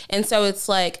 Yeah. And so it's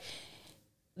like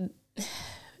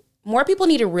more people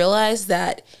need to realize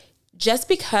that just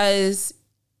because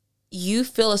you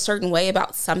feel a certain way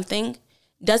about something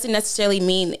doesn't necessarily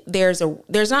mean there's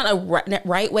not a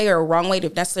right way or a wrong way to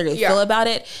necessarily feel about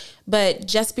it. But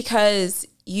just because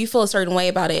you feel a certain way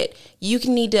about it, you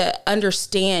can need to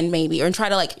understand maybe, or try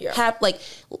to have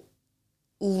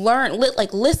learn,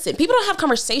 listen. People don't have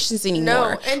conversations anymore.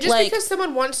 No, and just because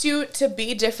someone wants you to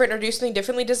be different or do something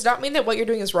differently does not mean that what you're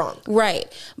doing is wrong.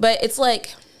 Right. But it's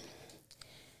like,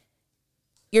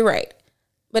 you're right.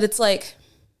 But it's like,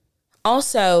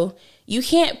 also, you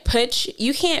can't put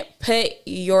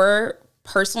your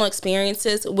personal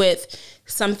experiences with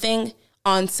something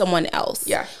on someone else.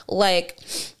 Yeah. Like,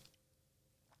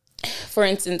 for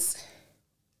instance,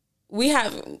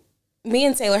 me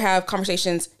and Taylor have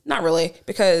conversations, not really,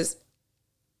 because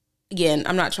again,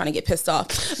 I'm not trying to get pissed off,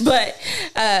 but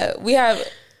we have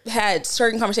had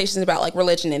certain conversations about like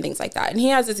religion and things like that. And he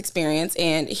has this experience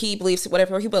and he believes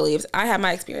whatever he believes. I have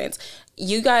my experience.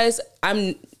 You guys,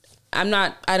 I'm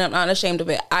not ashamed of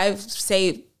it. I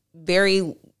say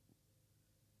very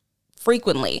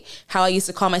frequently how I used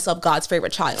to call myself God's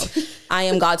favorite child. I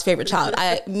am God's favorite child.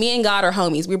 Me and God are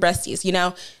homies. We're besties, you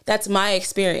know? That's my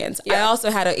experience. Yeah. I also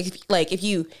had if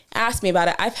you ask me about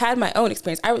it, I've had my own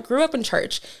experience. I grew up in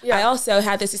church. Yeah. I also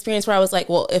had this experience where I was like,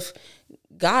 well, if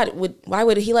God why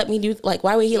would he let me do, like,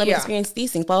 why would he let me experience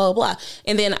these things, blah, blah, blah.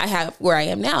 And then I have where I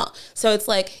am now. So it's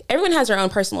like, everyone has their own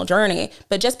personal journey,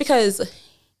 but just because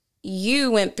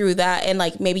you went through that and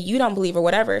like maybe you don't believe or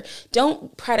whatever,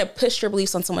 don't try to push your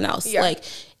beliefs on someone else. Yeah. Like,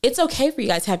 it's okay for you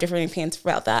guys to have different opinions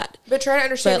about that, but try to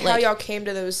understand how y'all came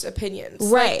to those opinions.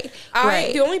 Right.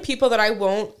 The only people that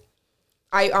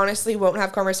I honestly won't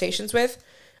have conversations with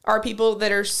are people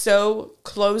that are so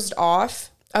closed off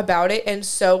about it and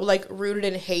so like rooted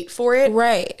in hate for it.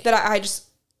 Right. That I just,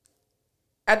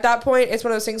 at that point, it's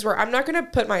one of those things where I'm not going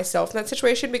to put myself in that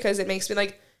situation because it makes me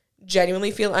like genuinely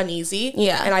feel uneasy.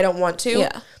 Yeah. And I don't want to.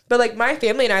 Yeah. But like my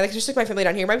family and I, like just like my family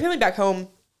down here, my family back home,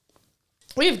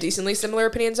 we have decently similar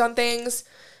opinions on things.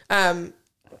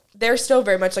 They're still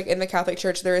very much like in the Catholic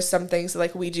Church. There is some things that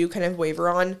like we do kind of waver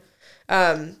on.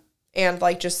 And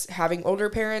like just having older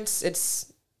parents,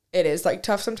 it is like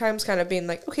tough sometimes kind of being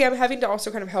like, okay, I'm having to also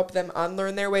kind of help them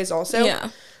unlearn their ways also. Yeah.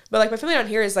 But like my family down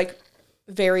here is like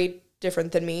very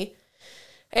different than me.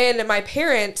 And my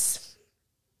parents,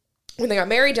 when they got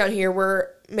married down here,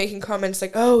 were making comments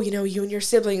like, oh, you know, you and your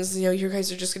siblings, you know, you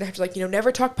guys are just going to have to like, you know,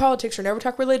 never talk politics or never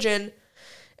talk religion.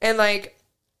 And like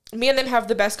me and them have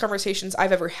the best conversations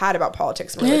I've ever had about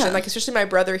politics and religion. Yeah. Like, especially my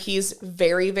brother, he's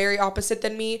very, very opposite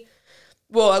than me.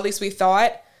 Well, at least we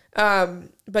thought.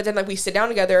 But then like we sit down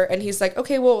together and he's like,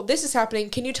 okay, well, this is happening.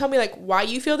 Can you tell me like why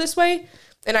you feel this way?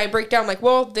 And I break down like,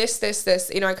 well, this,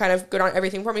 you know, I kind of go down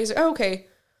everything for me. He's like, oh, okay.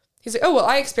 He's like, oh, well,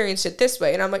 I experienced it this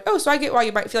way. And I'm like, oh, so I get why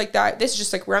you might feel like that. This is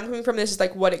just like where I'm coming from. This is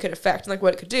like what it could affect and like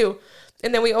what it could do.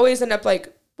 And then we always end up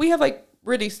like, we have like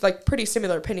really like pretty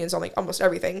similar opinions on like almost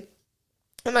everything.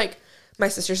 And like my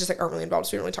sisters just like aren't really involved,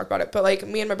 so we don't really talk about it. But like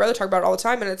me and my brother talk about it all the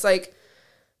time. And it's like,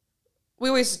 we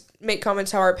always make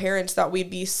comments how our parents thought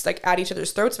we'd be like at each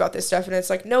other's throats about this stuff. And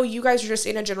it's like, no, you guys are just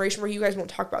in a generation where you guys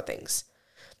won't talk about things.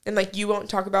 And like, you won't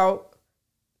talk about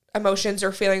emotions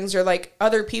or feelings or like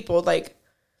other people. Like,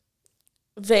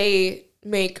 they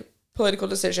make political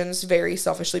decisions very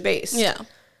selfishly based. Yeah.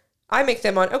 I make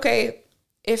them on, okay,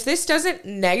 if this doesn't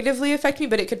negatively affect me,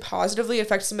 but it could positively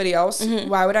affect somebody else,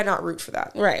 why would I not root for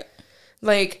that? Right.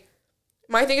 Like,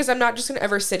 my thing is I'm not just going to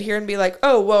ever sit here and be like,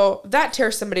 oh, well, that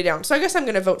tears somebody down, so I guess I'm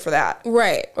going to vote for that.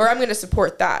 Right. Or I'm going to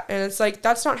support that. And it's like,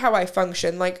 that's not how I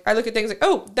function. Like, I look at things like,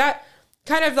 oh, that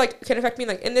kind of like can affect me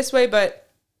like in this way, but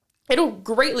it'll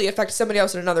greatly affect somebody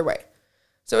else in another way.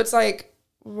 So it's like,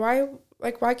 why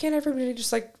can't everybody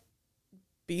just like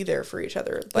be there for each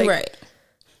other? Like, right.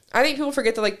 I think people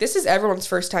forget that like this is everyone's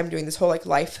first time doing this whole like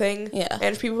life thing. Yeah.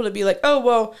 And for people to be like, oh,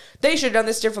 well, they should have done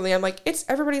this differently. I'm like, it's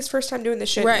everybody's first time doing this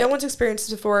shit. Right. No one's experienced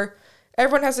this before.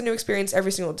 Everyone has a new experience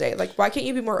every single day. Like, why can't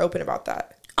you be more open about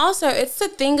that? Also, it's the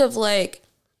thing of like,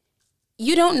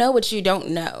 you don't know what you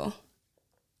don't know.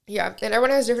 Yeah. And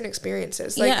everyone has different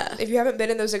experiences. Like, if you haven't been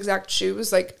in those exact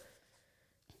shoes, like,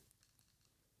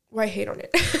 why hate on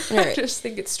it? Right. I just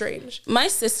think it's strange. My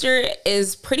sister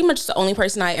is pretty much the only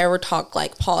person I ever talk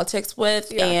like politics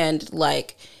with and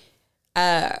like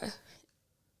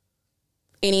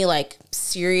any like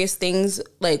serious things.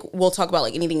 Like, we'll talk about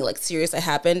like anything like serious that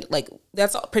happened. Like,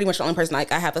 that's pretty much the only person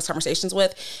like I have those conversations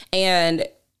with. And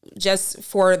just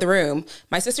for the room,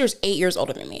 my sister's 8 years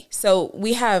older than me, so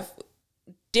we have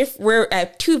we're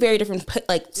at two very different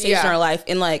like stages in our life,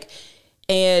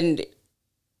 and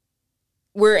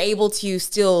we're able to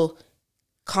still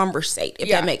conversate, if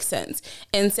that makes sense.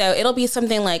 And so it'll be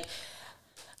something like,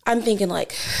 I'm thinking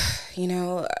like, you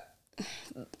know,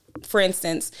 for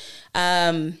instance,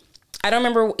 I don't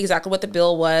remember exactly what the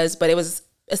bill was, but it was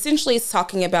essentially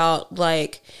talking about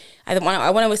like, I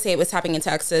want to say it was happening in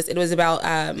Texas. It was about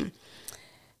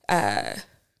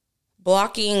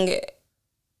blocking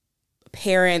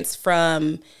parents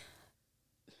from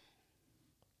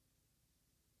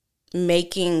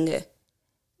making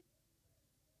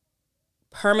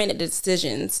permanent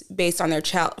decisions based on their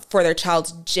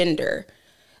child's gender.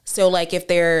 So like if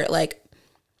they're like,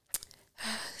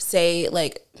 say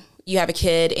like you have a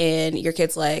kid and your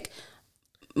kid's like,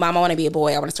 Mom, I want to be a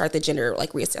boy. I want to start the gender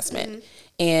like reassessment.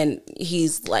 And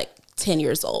he's like 10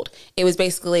 years old. It was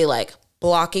basically like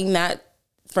blocking that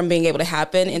from being able to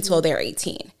happen until they're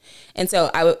 18. And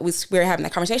so we were having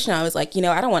that conversation. I was like, you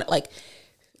know, I don't want like,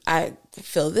 I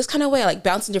feel this kind of way, like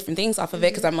bouncing different things off of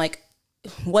it. Cause I'm like,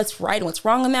 what's right and what's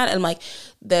wrong on that? And I'm like,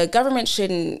 the government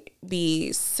shouldn't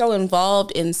be so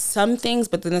involved in some things,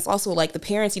 but then it's also like the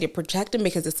parents need to protect them,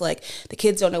 because it's like the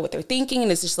kids don't know what they're thinking.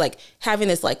 And it's just like having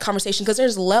this like conversation, because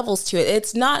there's levels to it.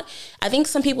 It's not, I think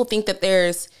some people think that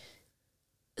there's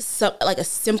some like a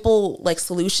simple like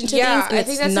solution to things. And I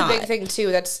think that's a big thing too.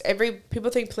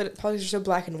 People think politics are so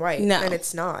black and white. No. And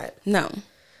it's not. No.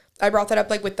 I brought that up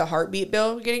like with the heartbeat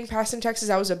bill getting passed in Texas.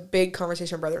 That was a big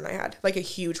conversation my brother and I had, like a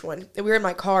huge one. And we were in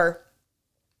my car.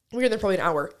 We were there probably an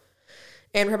hour.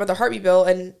 And we heard about the heartbeat bill,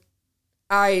 and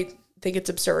I think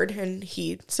it's absurd, and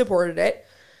he supported it.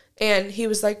 And he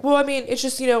was like, well, I mean, it's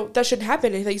just, you know, that shouldn't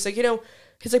happen. And he's like, you know,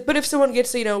 but if someone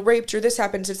gets, you know, raped or this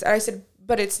happens, I said,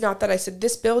 but it's not that. I said,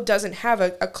 this bill doesn't have a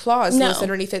clause listed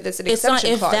underneath it that's an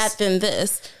exemption clause. It's not if that, then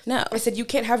this. No. I said, you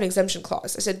can't have an exemption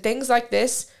clause. I said, things like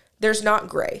this, there's not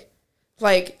gray.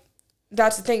 Like,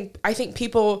 that's the thing. I think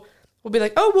people will be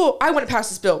like, oh, well, I want to pass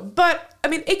this bill. But, I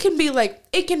mean, it can be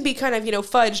kind of, you know,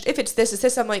 fudged. If it's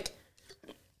this. I'm like,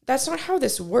 that's not how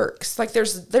this works. Like,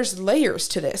 there's layers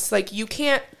to this. Like, you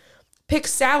can't pick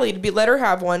Sally to let her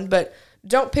have one, but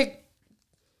don't pick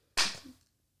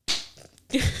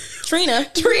Trina.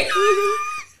 I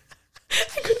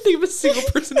couldn't think of a single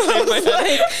person's name in my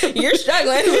head. Like, you're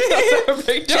struggling.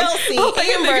 Chelsea, all I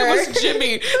could think of was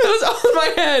Jimmy. That was all in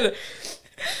my head.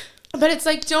 But it's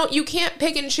like, you can't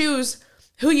pick and choose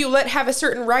who you let have a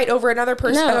certain right over another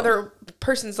person. No. Another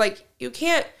person's like, you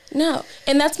can't. No.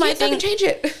 And that's my thing. Change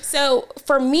it. So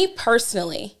for me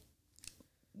personally,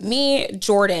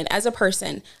 Jordan, as a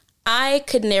person, I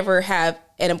could never have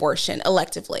an abortion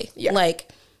electively. Yeah. Like,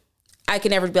 I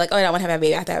could never be like, oh, I don't want to have a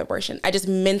baby, I have to have an abortion. I just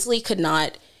mentally could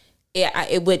not.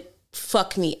 It would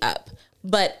fuck me up.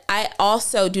 But I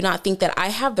also do not think that I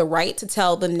have the right to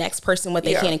tell the next person what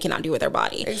they can and cannot do with their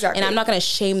body. Exactly. And I'm not going to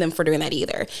shame them for doing that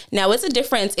either. Now, it's a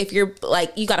difference if you're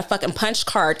like, you got a fucking punch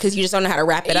card because you just don't know how to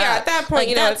wrap it up. Yeah, at that point,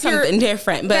 like, that's something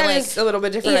different. But that is a little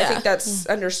bit different. I think that's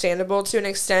understandable to an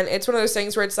extent. It's one of those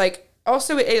things where it's like,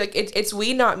 also, it's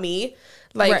we, not me.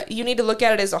 Like, you need to look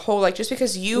at it as a whole. Like, just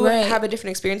because you have a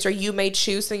different experience or you may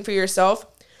choose something for yourself,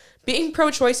 being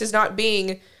pro-choice is not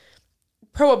being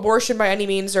pro-abortion by any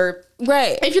means, or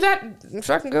if you're that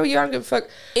fucking go, you don't give a fuck.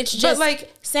 It's just like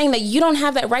saying that you don't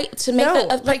have that right to make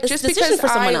that just because for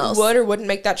someone else. Would or wouldn't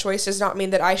make that choice does not mean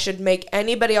that I should make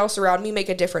anybody else around me make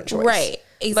a different choice. Right.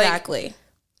 Exactly. Like,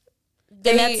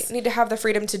 they need to have the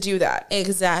freedom to do that.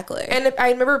 Exactly. And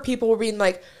I remember people were being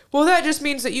like, well, that just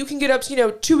means that you can get up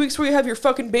to, 2 weeks before you have your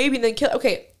fucking baby and then kill.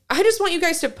 Okay, I just want you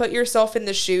guys to put yourself in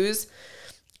the shoes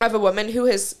of a woman who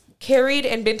has carried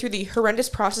and been through the horrendous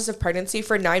process of pregnancy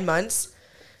for 9 months.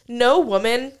 No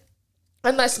woman,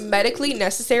 unless medically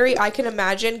necessary, I can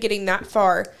imagine getting that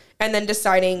far and then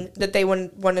deciding that they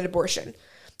want an abortion.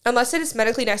 Unless it is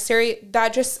medically necessary,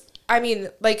 that just,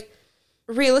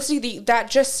 realistically, that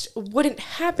just wouldn't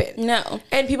happen. No.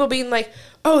 And people being like,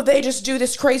 oh, they just do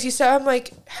this crazy stuff. I'm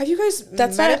like, have you guys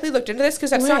medically looked into this?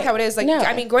 Because that's not how it is. Like, no.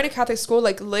 I mean, going to Catholic school,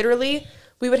 like, literally,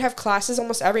 we would have classes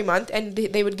almost every month, and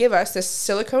they would give us this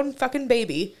silicone fucking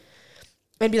baby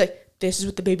and be like, this is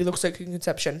what the baby looks like in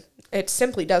conception. It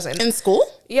simply doesn't. In school?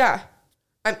 Yeah.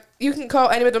 You can call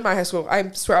anybody in my high school.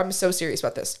 I swear, I'm so serious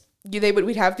about this.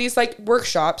 We'd have these, like,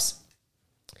 workshops.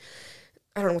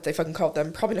 I don't know what they fucking called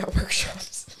them. Probably not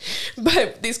workshops.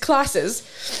 But these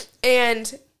classes.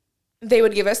 And they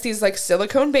would give us these, like,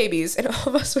 silicone babies. And all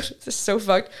of us would, this is so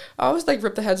fucked. I always, like,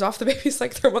 rip the heads off the babies,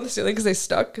 like, throw them on the ceiling because they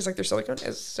stuck. Because, like, they're silicone.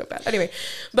 It's so bad. Anyway.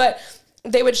 But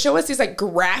they would show us these, like,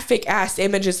 graphic-ass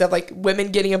images of, like,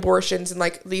 women getting abortions and,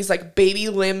 like, these, like, baby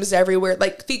limbs everywhere.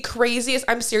 Like, the craziest,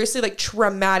 I'm seriously, like,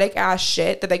 traumatic-ass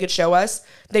shit that they could show us.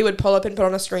 They would pull up and put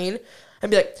on a screen and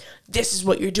be like, this is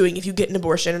what you're doing if you get an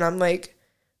abortion. And I'm like,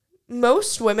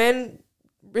 most women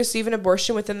receive an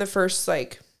abortion within the first,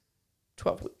 like,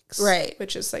 12 weeks. Right.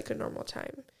 Which is, like, a normal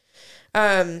time.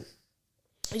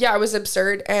 Yeah, it was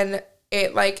absurd. And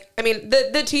it, like, I mean,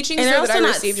 the teachings that I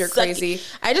received are crazy.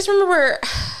 I just remember,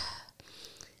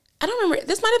 I don't remember,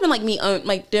 this might have been,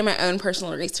 like, doing my own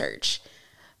personal research.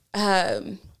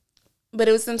 But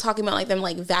it was them talking about, like, them,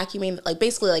 like, vacuuming, like,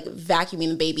 basically, like, vacuuming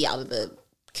the baby out of the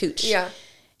cooch. Yeah.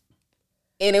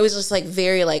 And it was just, like,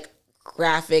 very, like,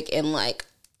 graphic and, like,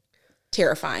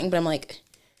 terrifying. But I'm like,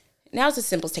 now it's as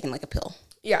simple as taking, like, a pill.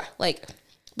 Yeah. Like,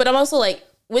 but I'm also like,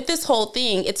 with this whole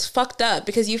thing, it's fucked up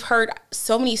because you've heard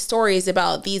so many stories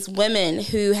about these women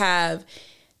who have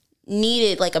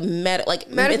needed like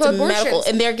medical abortions,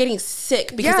 and they're getting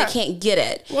sick because they can't get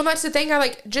it. Well, that's the thing.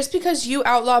 Just because you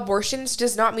outlaw abortions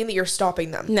does not mean that you're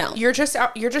stopping them. No, you're just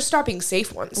stopping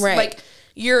safe ones. Right. Like,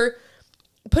 you're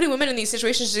putting women in these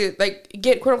situations to like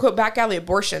get quote unquote back alley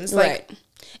abortions. Like, right.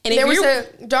 And there was a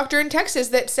doctor in Texas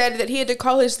that said that he had to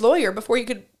call his lawyer before he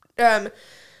could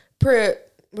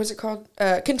what's it called?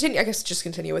 Continue. I guess just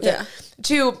continue with it.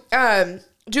 To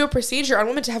do a procedure on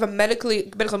women to have a medical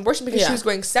abortion because she was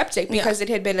going septic because it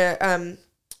had been a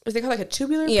was they called like a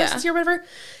tubular pregnancy or whatever,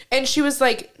 and she was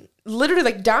like literally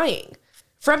like dying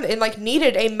from it and like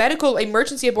needed a medical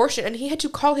emergency abortion, and he had to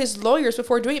call his lawyers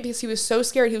before doing it because he was so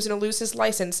scared he was going to lose his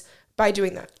license by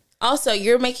doing that. Also,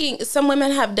 some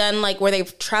women have done like where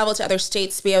they've traveled to other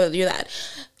states to be able to do that.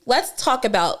 Let's talk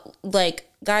about like,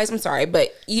 guys, I'm sorry,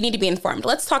 but you need to be informed.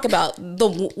 Let's talk about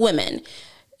the women.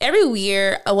 Every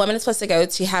year, a woman is supposed to go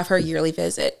to have her yearly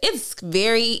visit. It's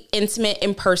very intimate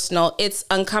and personal. It's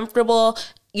uncomfortable.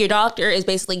 Your doctor is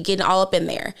basically getting all up in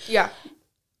there. Yeah.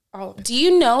 All of it. Do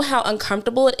you know how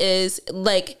uncomfortable it is?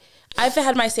 Like, I've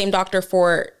had my same doctor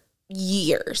for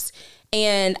years.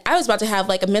 And I was about to have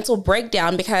like a mental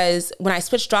breakdown because when I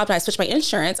switched jobs and I switched my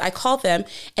insurance, I called them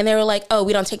and they were like, oh,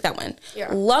 we don't take that one. Yeah.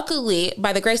 Luckily,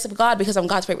 by the grace of God, because I'm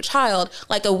God's favorite child,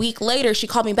 like a week later, she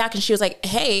called me back and she was like,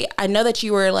 hey, I know that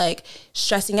you were like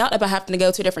stressing out about having to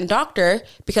go to a different doctor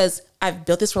because I've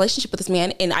built this relationship with this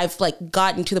man and I've like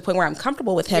gotten to the point where I'm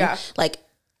comfortable with him, like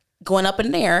going up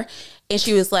in there. And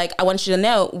she was like, I want you to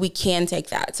know we can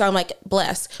take that. So I'm like,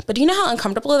 bless. But do you know how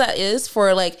uncomfortable that is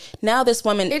for like, now this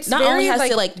woman only has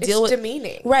to like deal with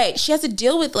demeaning. Right. She has to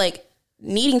deal with like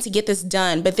needing to get this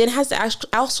done, but then has to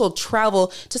also travel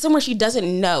to somewhere she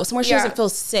doesn't know, somewhere she doesn't feel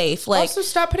safe. Like, also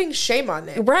stop putting shame on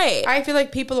it. Right. I feel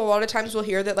like people a lot of times will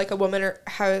hear that like a woman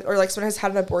or like someone has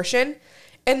had an abortion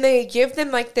and they give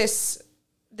them like this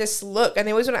look and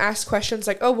they always want to ask questions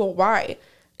like, oh, well, why?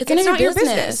 It's not your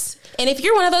business. And if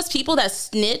you're one of those people that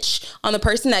snitch on the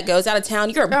person that goes out of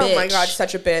town, you're a bitch. Oh my God,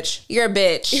 such a bitch. You're a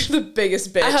bitch. You're the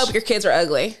biggest bitch. I hope your kids are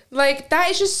ugly. Like, that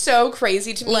is just so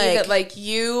crazy to me that like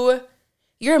you're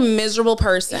a miserable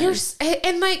person.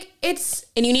 And like, it's...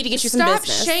 And you need to get you some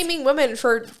business. Stop shaming women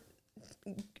for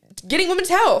getting women's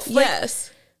health. Like,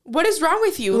 yes. What is wrong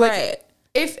with you? Right.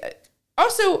 Like,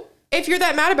 if you're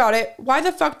that mad about it, why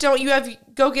the fuck don't you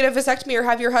go get a vasectomy or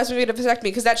have your husband get a vasectomy?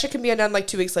 Because that shit can be undone like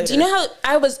 2 weeks later. Do you know how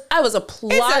I was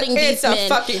applauding these men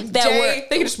fucking day.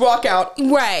 They can just walk out.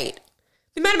 Right.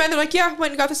 The men, they're like, yeah,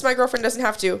 went and got this. My girlfriend doesn't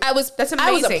have to. That's amazing.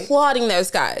 I was applauding those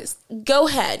guys. Go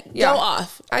ahead. Yeah. Go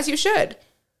off. As you should.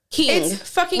 It's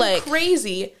fucking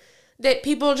crazy that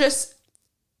people just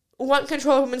want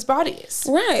control of women's bodies.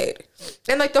 Right.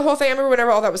 And like the whole thing, I remember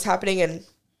whenever all that was happening and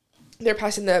they're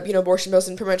passing the, abortion bills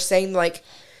and pretty much saying like,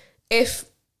 if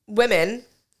women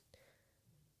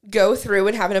go through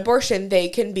and have an abortion, they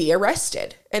can be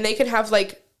arrested and they can have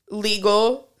like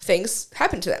legal things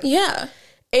happen to them. Yeah.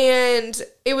 And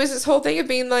it was this whole thing of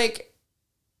being like,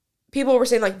 people were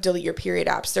saying like, delete your period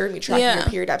apps. They're going to be tracking your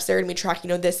period apps. They're going to be tracking,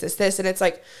 this. And it's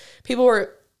like, people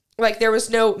were like, there was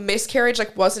no miscarriage,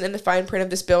 like wasn't in the fine print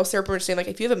of this bill. So they're saying like,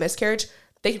 if you have a miscarriage,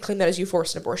 they can claim that as you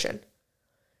forced an abortion.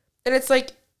 And it's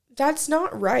like, that's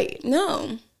not right.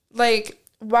 No. Like,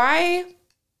 why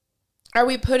are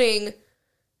we putting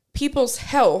people's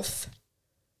health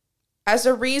as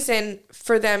a reason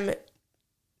for them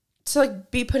to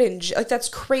like be put in jail? Like, that's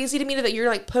crazy to me that you're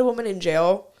like put a woman in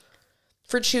jail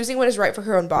for choosing what is right for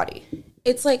her own body.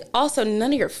 It's like also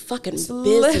none of your fucking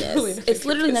business. It's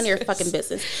literally none of your fucking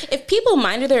business. If people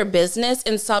minded their business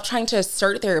and stopped trying to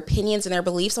assert their opinions and their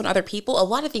beliefs on other people, a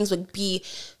lot of things would be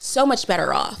so much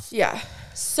better off. Yeah.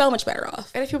 So much better off.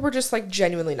 And if people were just like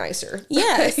genuinely nicer.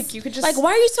 Yes. Like, you could just... Like,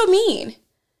 why are you so mean?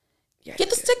 Yeah, get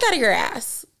the stick out of your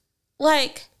ass.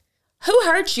 Like, who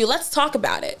hurt you? Let's talk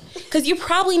about it. Because you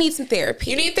probably need some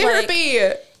therapy. You need therapy.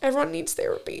 Like, everyone needs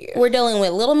therapy. We're dealing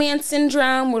with little man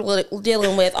syndrome. We're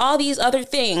dealing with all these other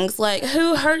things. Like,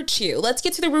 who hurt you? Let's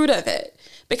get to the root of it.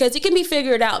 Because it can be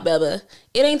figured out, Bubba.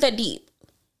 It ain't that deep.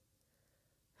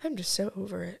 I'm just so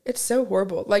over it. It's so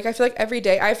horrible. Like, I feel like every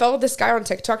day, I follow this guy on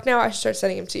TikTok now. I should start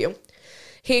sending him to you.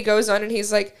 He goes on and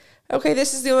he's like, okay,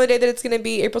 this is the only day that it's going to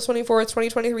be April 24th,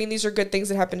 2023. And these are good things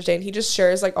that happened today. And he just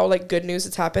shares like all like good news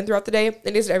that's happened throughout the day. And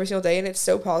he does it every single day. And it's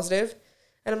so positive.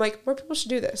 And I'm like, more people should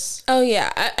do this. Oh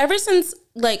yeah. Ever since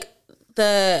like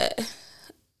the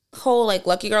whole like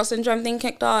lucky girl syndrome thing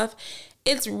kicked off,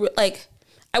 it's like,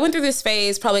 I went through this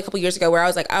phase probably a couple years ago where I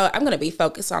was like, oh, I'm going to be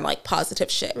focused on like positive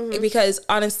shit. Mm-hmm. Because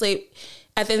honestly,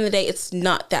 at the end of the day, it's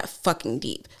not that fucking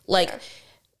deep. Like,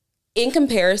 in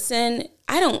comparison,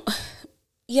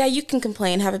 yeah, you can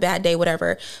complain, have a bad day,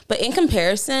 whatever. But in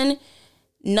comparison,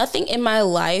 nothing in my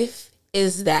life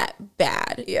is that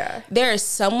bad. Yeah. There is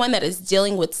someone that is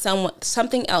dealing with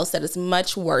something else that is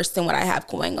much worse than what I have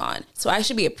going on. So I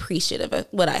should be appreciative of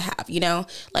what I have, you know?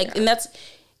 Like, and that's,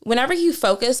 whenever you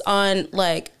focus on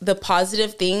like the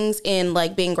positive things and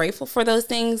like being grateful for those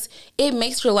things, it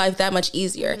makes your life that much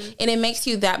easier. And it makes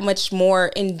you that much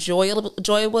more enjoyable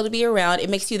to be around.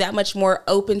 It makes you that much more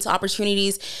open to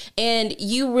opportunities. And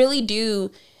you really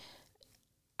do,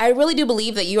 I really do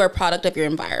believe that you are a product of your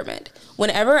environment.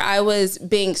 Whenever I was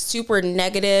being super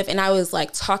negative and I was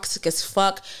like toxic as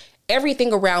fuck,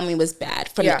 everything around me was bad.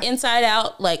 From the inside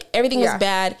out, like everything was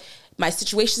bad. My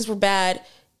situations were bad.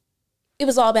 It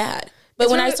was all bad.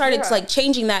 But when I started like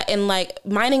changing that and like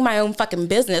minding my own fucking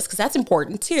business, because that's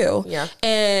important too. Yeah.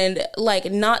 And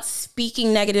like not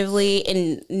speaking negatively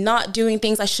and not doing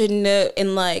things I shouldn't have,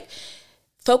 and like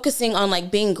focusing on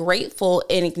like being grateful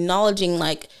and acknowledging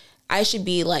like I should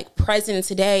be like present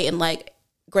today and like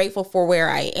grateful for where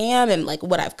I am and like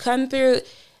what I've come through.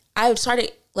 I've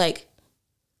started like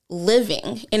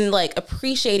living and like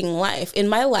appreciating life, and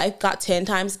my life got 10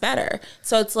 times better.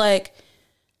 So it's like,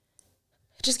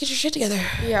 just get your shit together.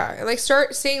 Yeah. And like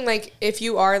start seeing like if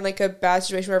you are in like a bad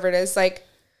situation, wherever it is, like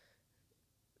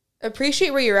appreciate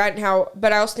where you're at and how,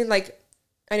 but I also think like,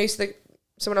 I know you said like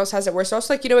someone else has it worse. So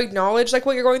also like, you know, acknowledge like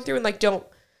what you're going through and like don't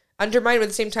undermine, but at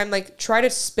the same time, like try to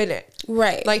spin it.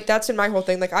 Right. Like that's in my whole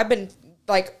thing. Like I've been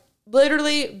like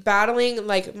literally battling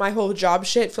like my whole job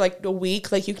shit for like a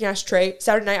week. Like you can ask Trey.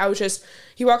 Saturday night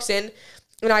he walks in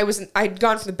and I'd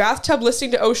gone from the bathtub listening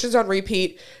to Oceans on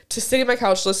repeat to sitting on my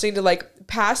couch listening to like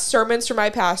past sermons from my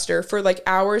pastor for like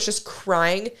hours, just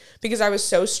crying because I was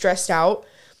so stressed out.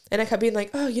 And I kept being like,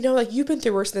 oh, you know, like you've been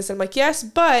through worse than this. And I'm like, yes,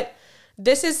 but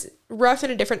this is rough in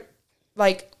a different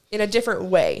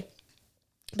way.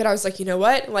 But I was like, you know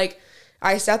what? Like,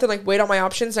 I sat there, like, weighed all my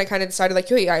options. And I kind of decided, like,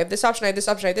 hey, I have this option, I have this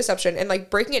option, I have this option. And, like,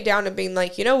 breaking it down and being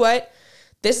like, you know what?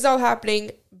 This is all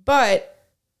happening, but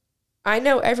I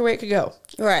know every way it could go.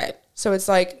 Right. So it's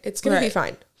like, it's going to be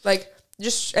fine. Like,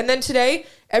 and then today,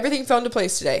 everything fell into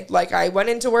place today. Like, I went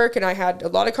into work and I had a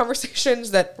lot of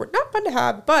conversations that were not fun to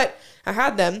have, but I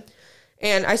had them.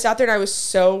 And I sat there and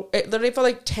it literally felt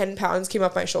like 10 pounds came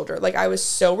off my shoulder. Like, I was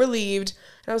so relieved.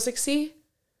 And I was like, see?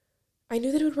 I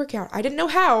knew that it would work out. I didn't know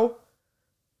how,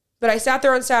 but I sat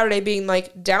there on Saturday being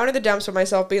like down in the dumps with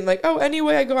myself, being like, oh,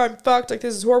 anyway I go, I'm fucked. Like,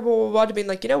 this is horrible, blah, blah, blah, to being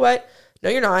like, you know what? No,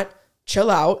 you're not. Chill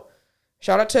out.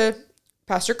 Shout out to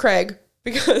Pastor Craig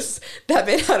because that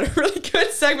man had a really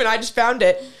good segment. I just found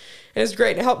it and it's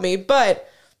great and it helped me. But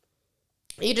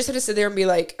you just have to sit there and be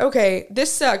like, okay,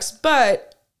 this sucks,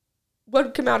 but what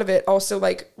would come out of it? Also,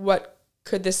 like, what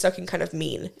could this sucking kind of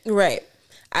mean? Right.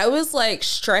 I was like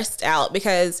stressed out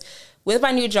because with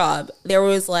my new job, there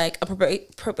was like a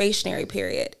probationary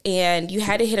period and you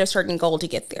had to hit a certain goal to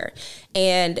get there.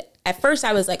 And at first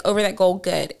I was like over that goal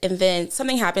good. And then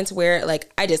something happened to where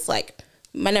like, I just like,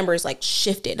 my numbers like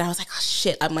shifted. And I was like, oh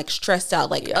shit, I'm like stressed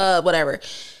out, like, whatever.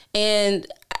 And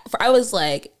I was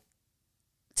like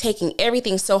taking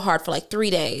everything so hard for like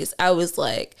 3 days. I was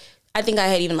like, I think I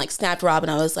had even like snapped Rob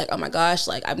and I was like, oh my gosh,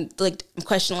 like I'm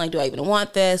questioning, like, do I even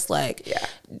want this? Like,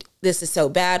 this is so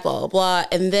bad, blah, blah, blah.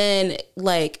 And then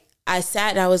like I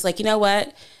sat and I was like, you know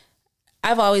what?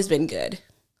 I've always been good.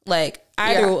 Like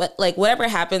like whatever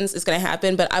happens is going to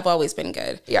happen, but I've always been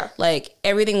good. Yeah. Like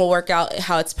everything will work out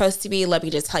how it's supposed to be. Let me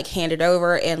just like hand it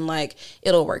over and like,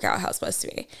 it'll work out how it's supposed to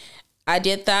be. I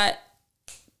did that.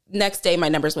 Next day, my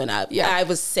numbers went up. Yeah. I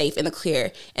was safe in the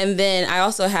clear. And then I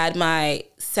also had my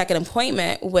second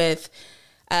appointment with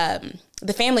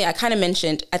the family I kind of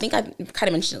mentioned. I think I kind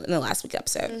of mentioned it in the last week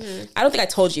episode. Mm-hmm. I don't think I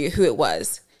told you who it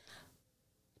was.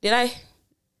 Did I?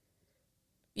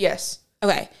 Yes.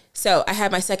 Okay. So I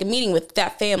had my second meeting with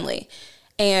that family.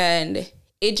 And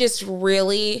it just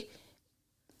really,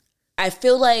 I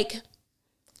feel like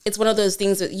it's one of those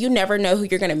things that you never know who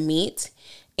you're going to meet.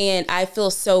 And I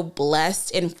feel so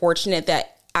blessed and fortunate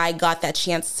that I got that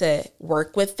chance to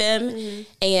work with them. Mm-hmm.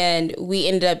 And we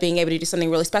ended up being able to do something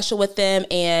really special with them.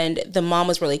 And the mom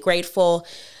was really grateful.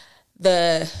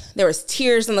 There was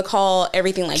tears in the call,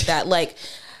 everything like that. Like,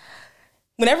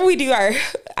 whenever we do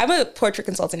I'm a portrait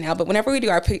consultant now, but whenever we do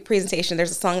our presentation,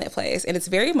 there's a song that plays and it's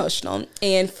very emotional.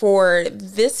 And for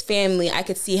this family, I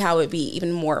could see how it'd be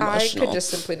even more emotional. I could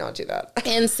just simply not do that.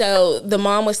 And so the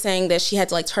mom was saying that she had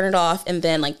to like turn it off. And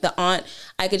then like the aunt,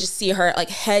 I could just see her like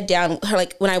head down. Her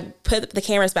like when I put the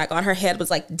cameras back on, her head was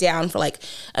like down for like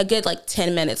a good like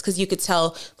 10 minutes. Cause you could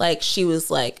tell like she was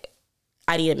like,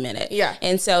 I need a minute. Yeah.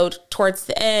 And so towards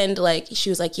the end, like, she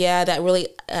was like, yeah, that really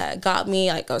got me.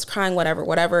 Like, I was crying,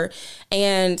 whatever.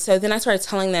 And so then I started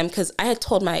telling them, because I had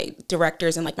told my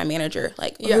directors and like my manager,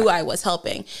 like who I was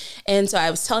helping. And so I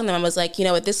was telling them, I was like, you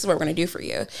know what, this is what we're going to do for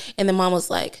you. And the mom was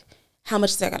like, how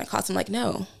much is that going to cost? I'm like,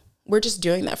 no, we're just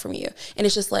doing that from you. And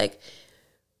it's just like,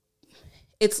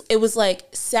 it was like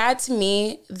sad to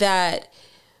me that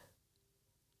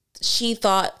she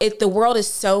thought the world is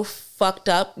so fucked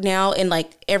up now, and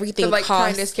like everything like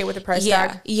costs, kindness came with a price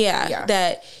tag. Yeah,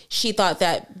 that she thought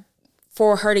that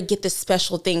for her to get this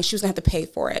special thing, she was gonna have to pay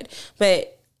for it.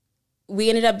 But we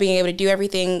ended up being able to do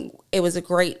everything. It was a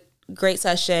great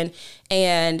session,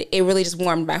 and it really just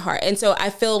warmed my heart. And so I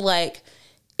feel like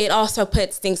it also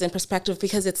puts things in perspective,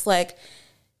 because it's like,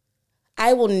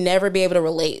 I will never be able to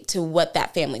relate to what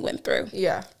that family went through.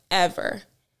 Yeah. Ever.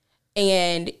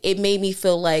 And it made me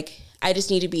feel like I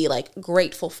just need to be like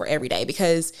grateful for every day,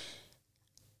 because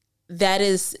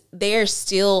they are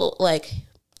still like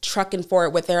trucking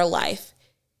forward with their life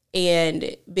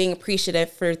and being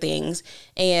appreciative for things,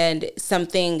 and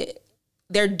something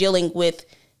they're dealing with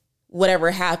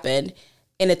whatever happened.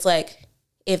 And it's like,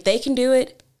 if they can do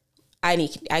it, I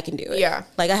can do it. Yeah.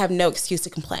 Like, I have no excuse to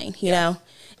complain, you know?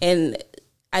 And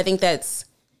I think that's,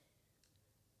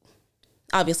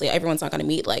 obviously everyone's not going to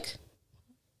meet like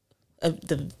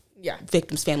the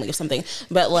victim's family or something,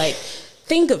 but like,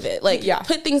 think of it, like,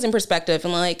 put things in perspective,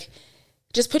 and like,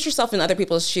 just put yourself in other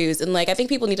people's shoes. And like, I think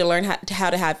people need to learn how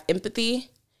to have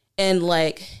empathy, and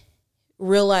like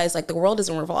realize like the world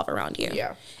doesn't revolve around you.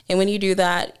 Yeah. And when you do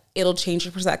that, it'll change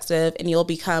your perspective, and you'll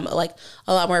become like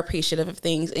a lot more appreciative of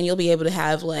things, and you'll be able to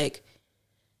have like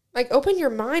open your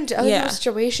mind to other people's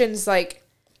situations. Like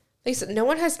they said, no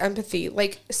one has empathy.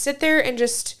 Like, sit there and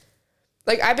just,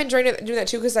 like, I've been doing that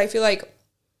too, because I feel like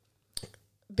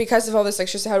because of all this like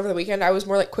shit over the weekend, I was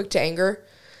more like quick to anger,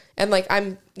 and like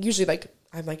I'm usually like,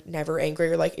 I'm like never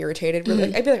angry or like irritated. Really,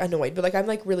 like, I'd be like annoyed, but like I'm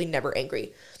like really never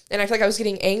angry. And I feel like I was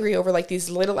getting angry over like these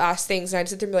little ass things, and I'd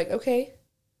sit there and be like, okay,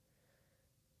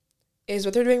 is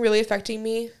what they're doing really affecting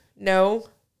me? No.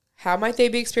 How might they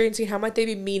be experiencing? How might they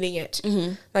be meaning it?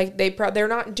 Mm-hmm. Like they're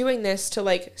not doing this to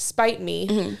like spite me.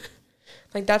 Mm-hmm.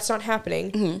 Like, that's not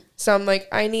happening. Mm-hmm. So I'm like,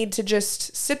 I need to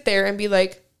just sit there and be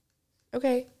like,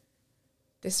 okay,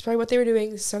 this is probably what they were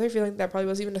doing. This is how they're feeling. That probably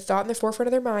wasn't even a thought in the forefront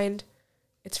of their mind.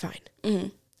 It's fine. Mm-hmm.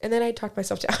 And then I talked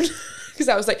myself down, because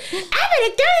I was like, I'm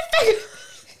gonna do it.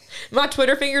 My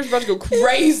Twitter fingers about to go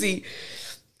crazy.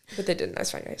 But they didn't.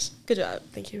 That's fine, guys. Good job.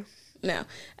 Thank you. No,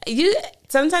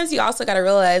 sometimes you also got to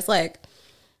realize, like,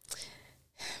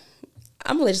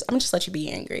 I'm gonna just let you be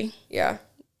angry. Yeah.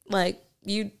 Like,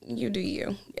 you do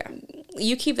you. Yeah.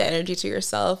 You keep that energy to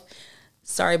yourself.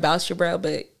 Sorry about you, bro,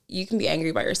 but you can be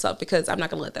angry by yourself, because I'm not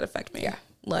gonna let that affect me. Yeah.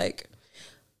 Like,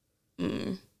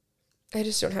 I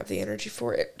just don't have the energy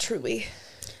for it, truly.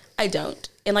 I don't.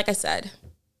 And like I said,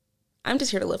 I'm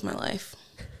just here to live my life.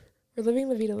 We're living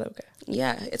La Vida Loca.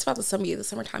 Yeah, it's about to be the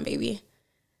summertime, baby.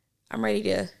 I'm ready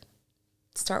to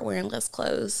start wearing less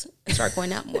clothes and start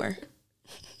going out more.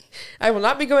 I will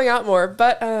not be going out more,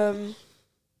 but I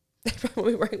probably won't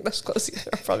be wearing less clothes either.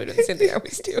 I'll probably do the same thing I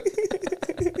always do.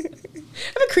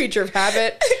 I'm a creature of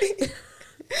habit.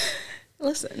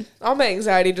 Listen. All my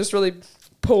anxiety just really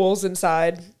pulls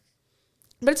inside.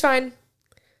 But it's fine.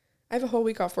 I have a whole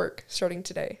week off work starting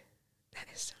today. That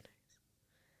is so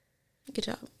nice. Good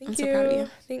job. I'm so proud of you.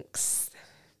 Thanks.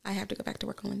 I have to go back to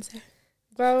work on Wednesday.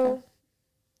 Well,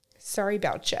 sorry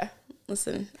about ya.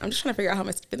 Listen, I'm just trying to figure out how I'm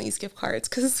going to spend these gift cards,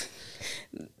 because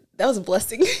that was a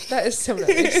blessing. That is so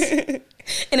nice.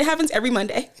 And it happens every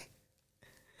Monday.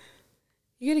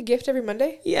 You get a gift every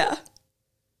Monday? Yeah.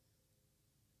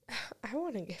 I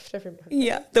want a gift every Monday.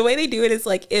 Yeah. The way they do it is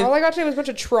like, all I got today was a bunch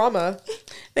of trauma.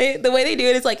 The way they do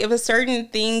it is like, if a certain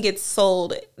thing gets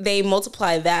sold, they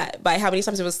multiply that by how many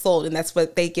times it was sold, and that's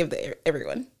what they give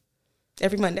everyone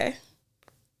every Monday.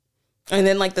 And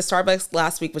then like the Starbucks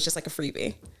last week was just like a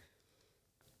freebie.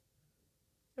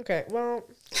 Okay, well,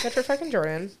 Petra fucking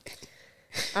Jordan.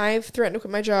 I've threatened to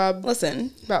quit my job.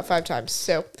 Listen, about 5 times.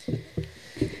 So,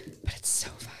 but it's so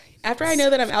fine. After I know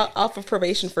that I'm off of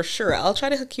probation for sure, I'll try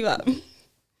to hook you up.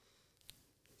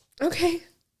 Okay.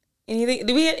 Anything?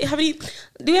 Do we have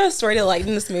a story to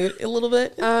lighten this mood a little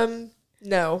bit?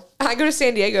 No. I go to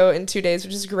San Diego in 2 days,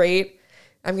 which is great.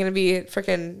 I'm gonna be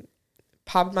freaking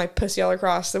popping my pussy all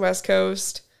across the West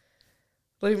Coast,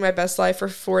 living my best life for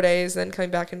 4 days, then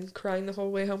coming back and crying the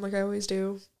whole way home like I always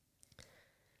do.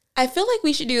 I feel like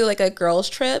we should do like a girls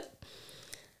trip,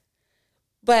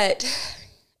 but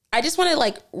I just want to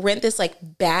like rent this like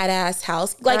badass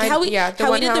house, like how we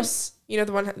did You know,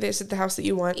 the one, this is the house that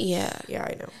you want? Yeah. Yeah,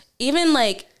 I know. Even,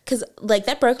 like, because, like,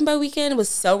 that Broken Bow weekend was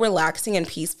so relaxing and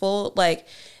peaceful. Like,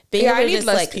 being yeah, able I to need just,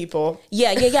 less like, people.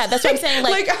 Yeah. That's what I'm saying.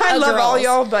 Like, I love all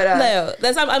y'all, but... no,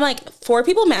 I'm like, 4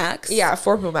 people max. Yeah,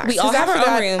 4 people max. We all have our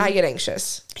own room. I get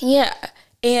anxious. Yeah.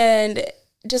 And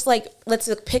just, like, let's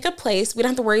pick a place. We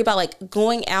don't have to worry about, like,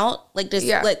 going out. Like, just,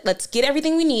 let's get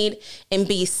everything we need and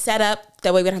be set up.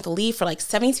 That way we don't have to leave for, like,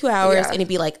 72 hours and it'd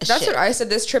be, like, That's what I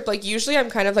said this trip. Like, usually I'm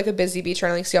kind of, like, a busy bee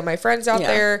trying to, like, see all my friends out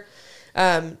there.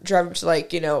 Drive up to,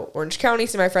 like, you know, Orange County,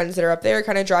 see my friends that are up there,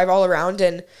 kind of drive all around.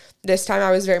 And this time I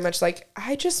was very much like,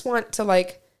 I just want to,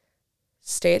 like,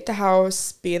 stay at the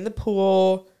house, be in the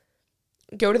pool,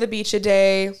 go to the beach a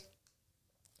day,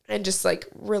 and just, like,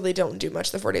 really don't do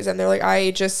much the 4 days. And they're like,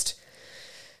 I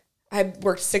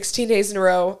worked 16 days in a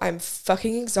row. I'm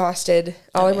fucking exhausted.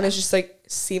 All I want is just, like,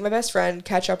 see my best friend,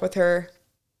 catch up with her,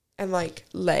 and, like,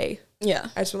 lay. Yeah.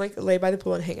 I just want to, like, lay by the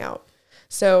pool and hang out.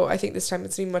 So I think this time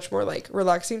it's going to be much more, like,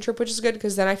 relaxing trip, which is good,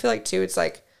 because then I feel like, too, it's,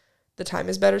 like, the time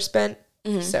is better spent.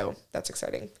 Mm-hmm. So that's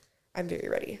exciting. I'm very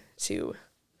ready to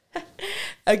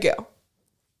go.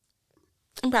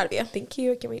 I'm proud of you. Thank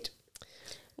you. I can't wait.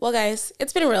 Well, guys,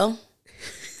 it's been real.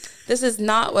 This is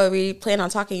not what we plan on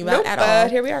talking about at all.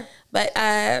 But here we are. But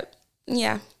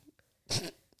yeah,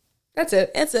 that's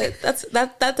it. That's it. That's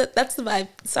the vibe.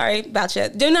 Sorry about you.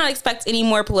 Do not expect any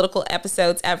more political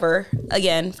episodes ever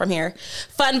again from here.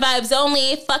 Fun vibes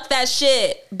only. Fuck that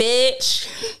shit, bitch.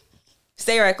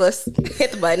 Stay reckless.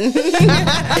 Hit the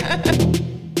button.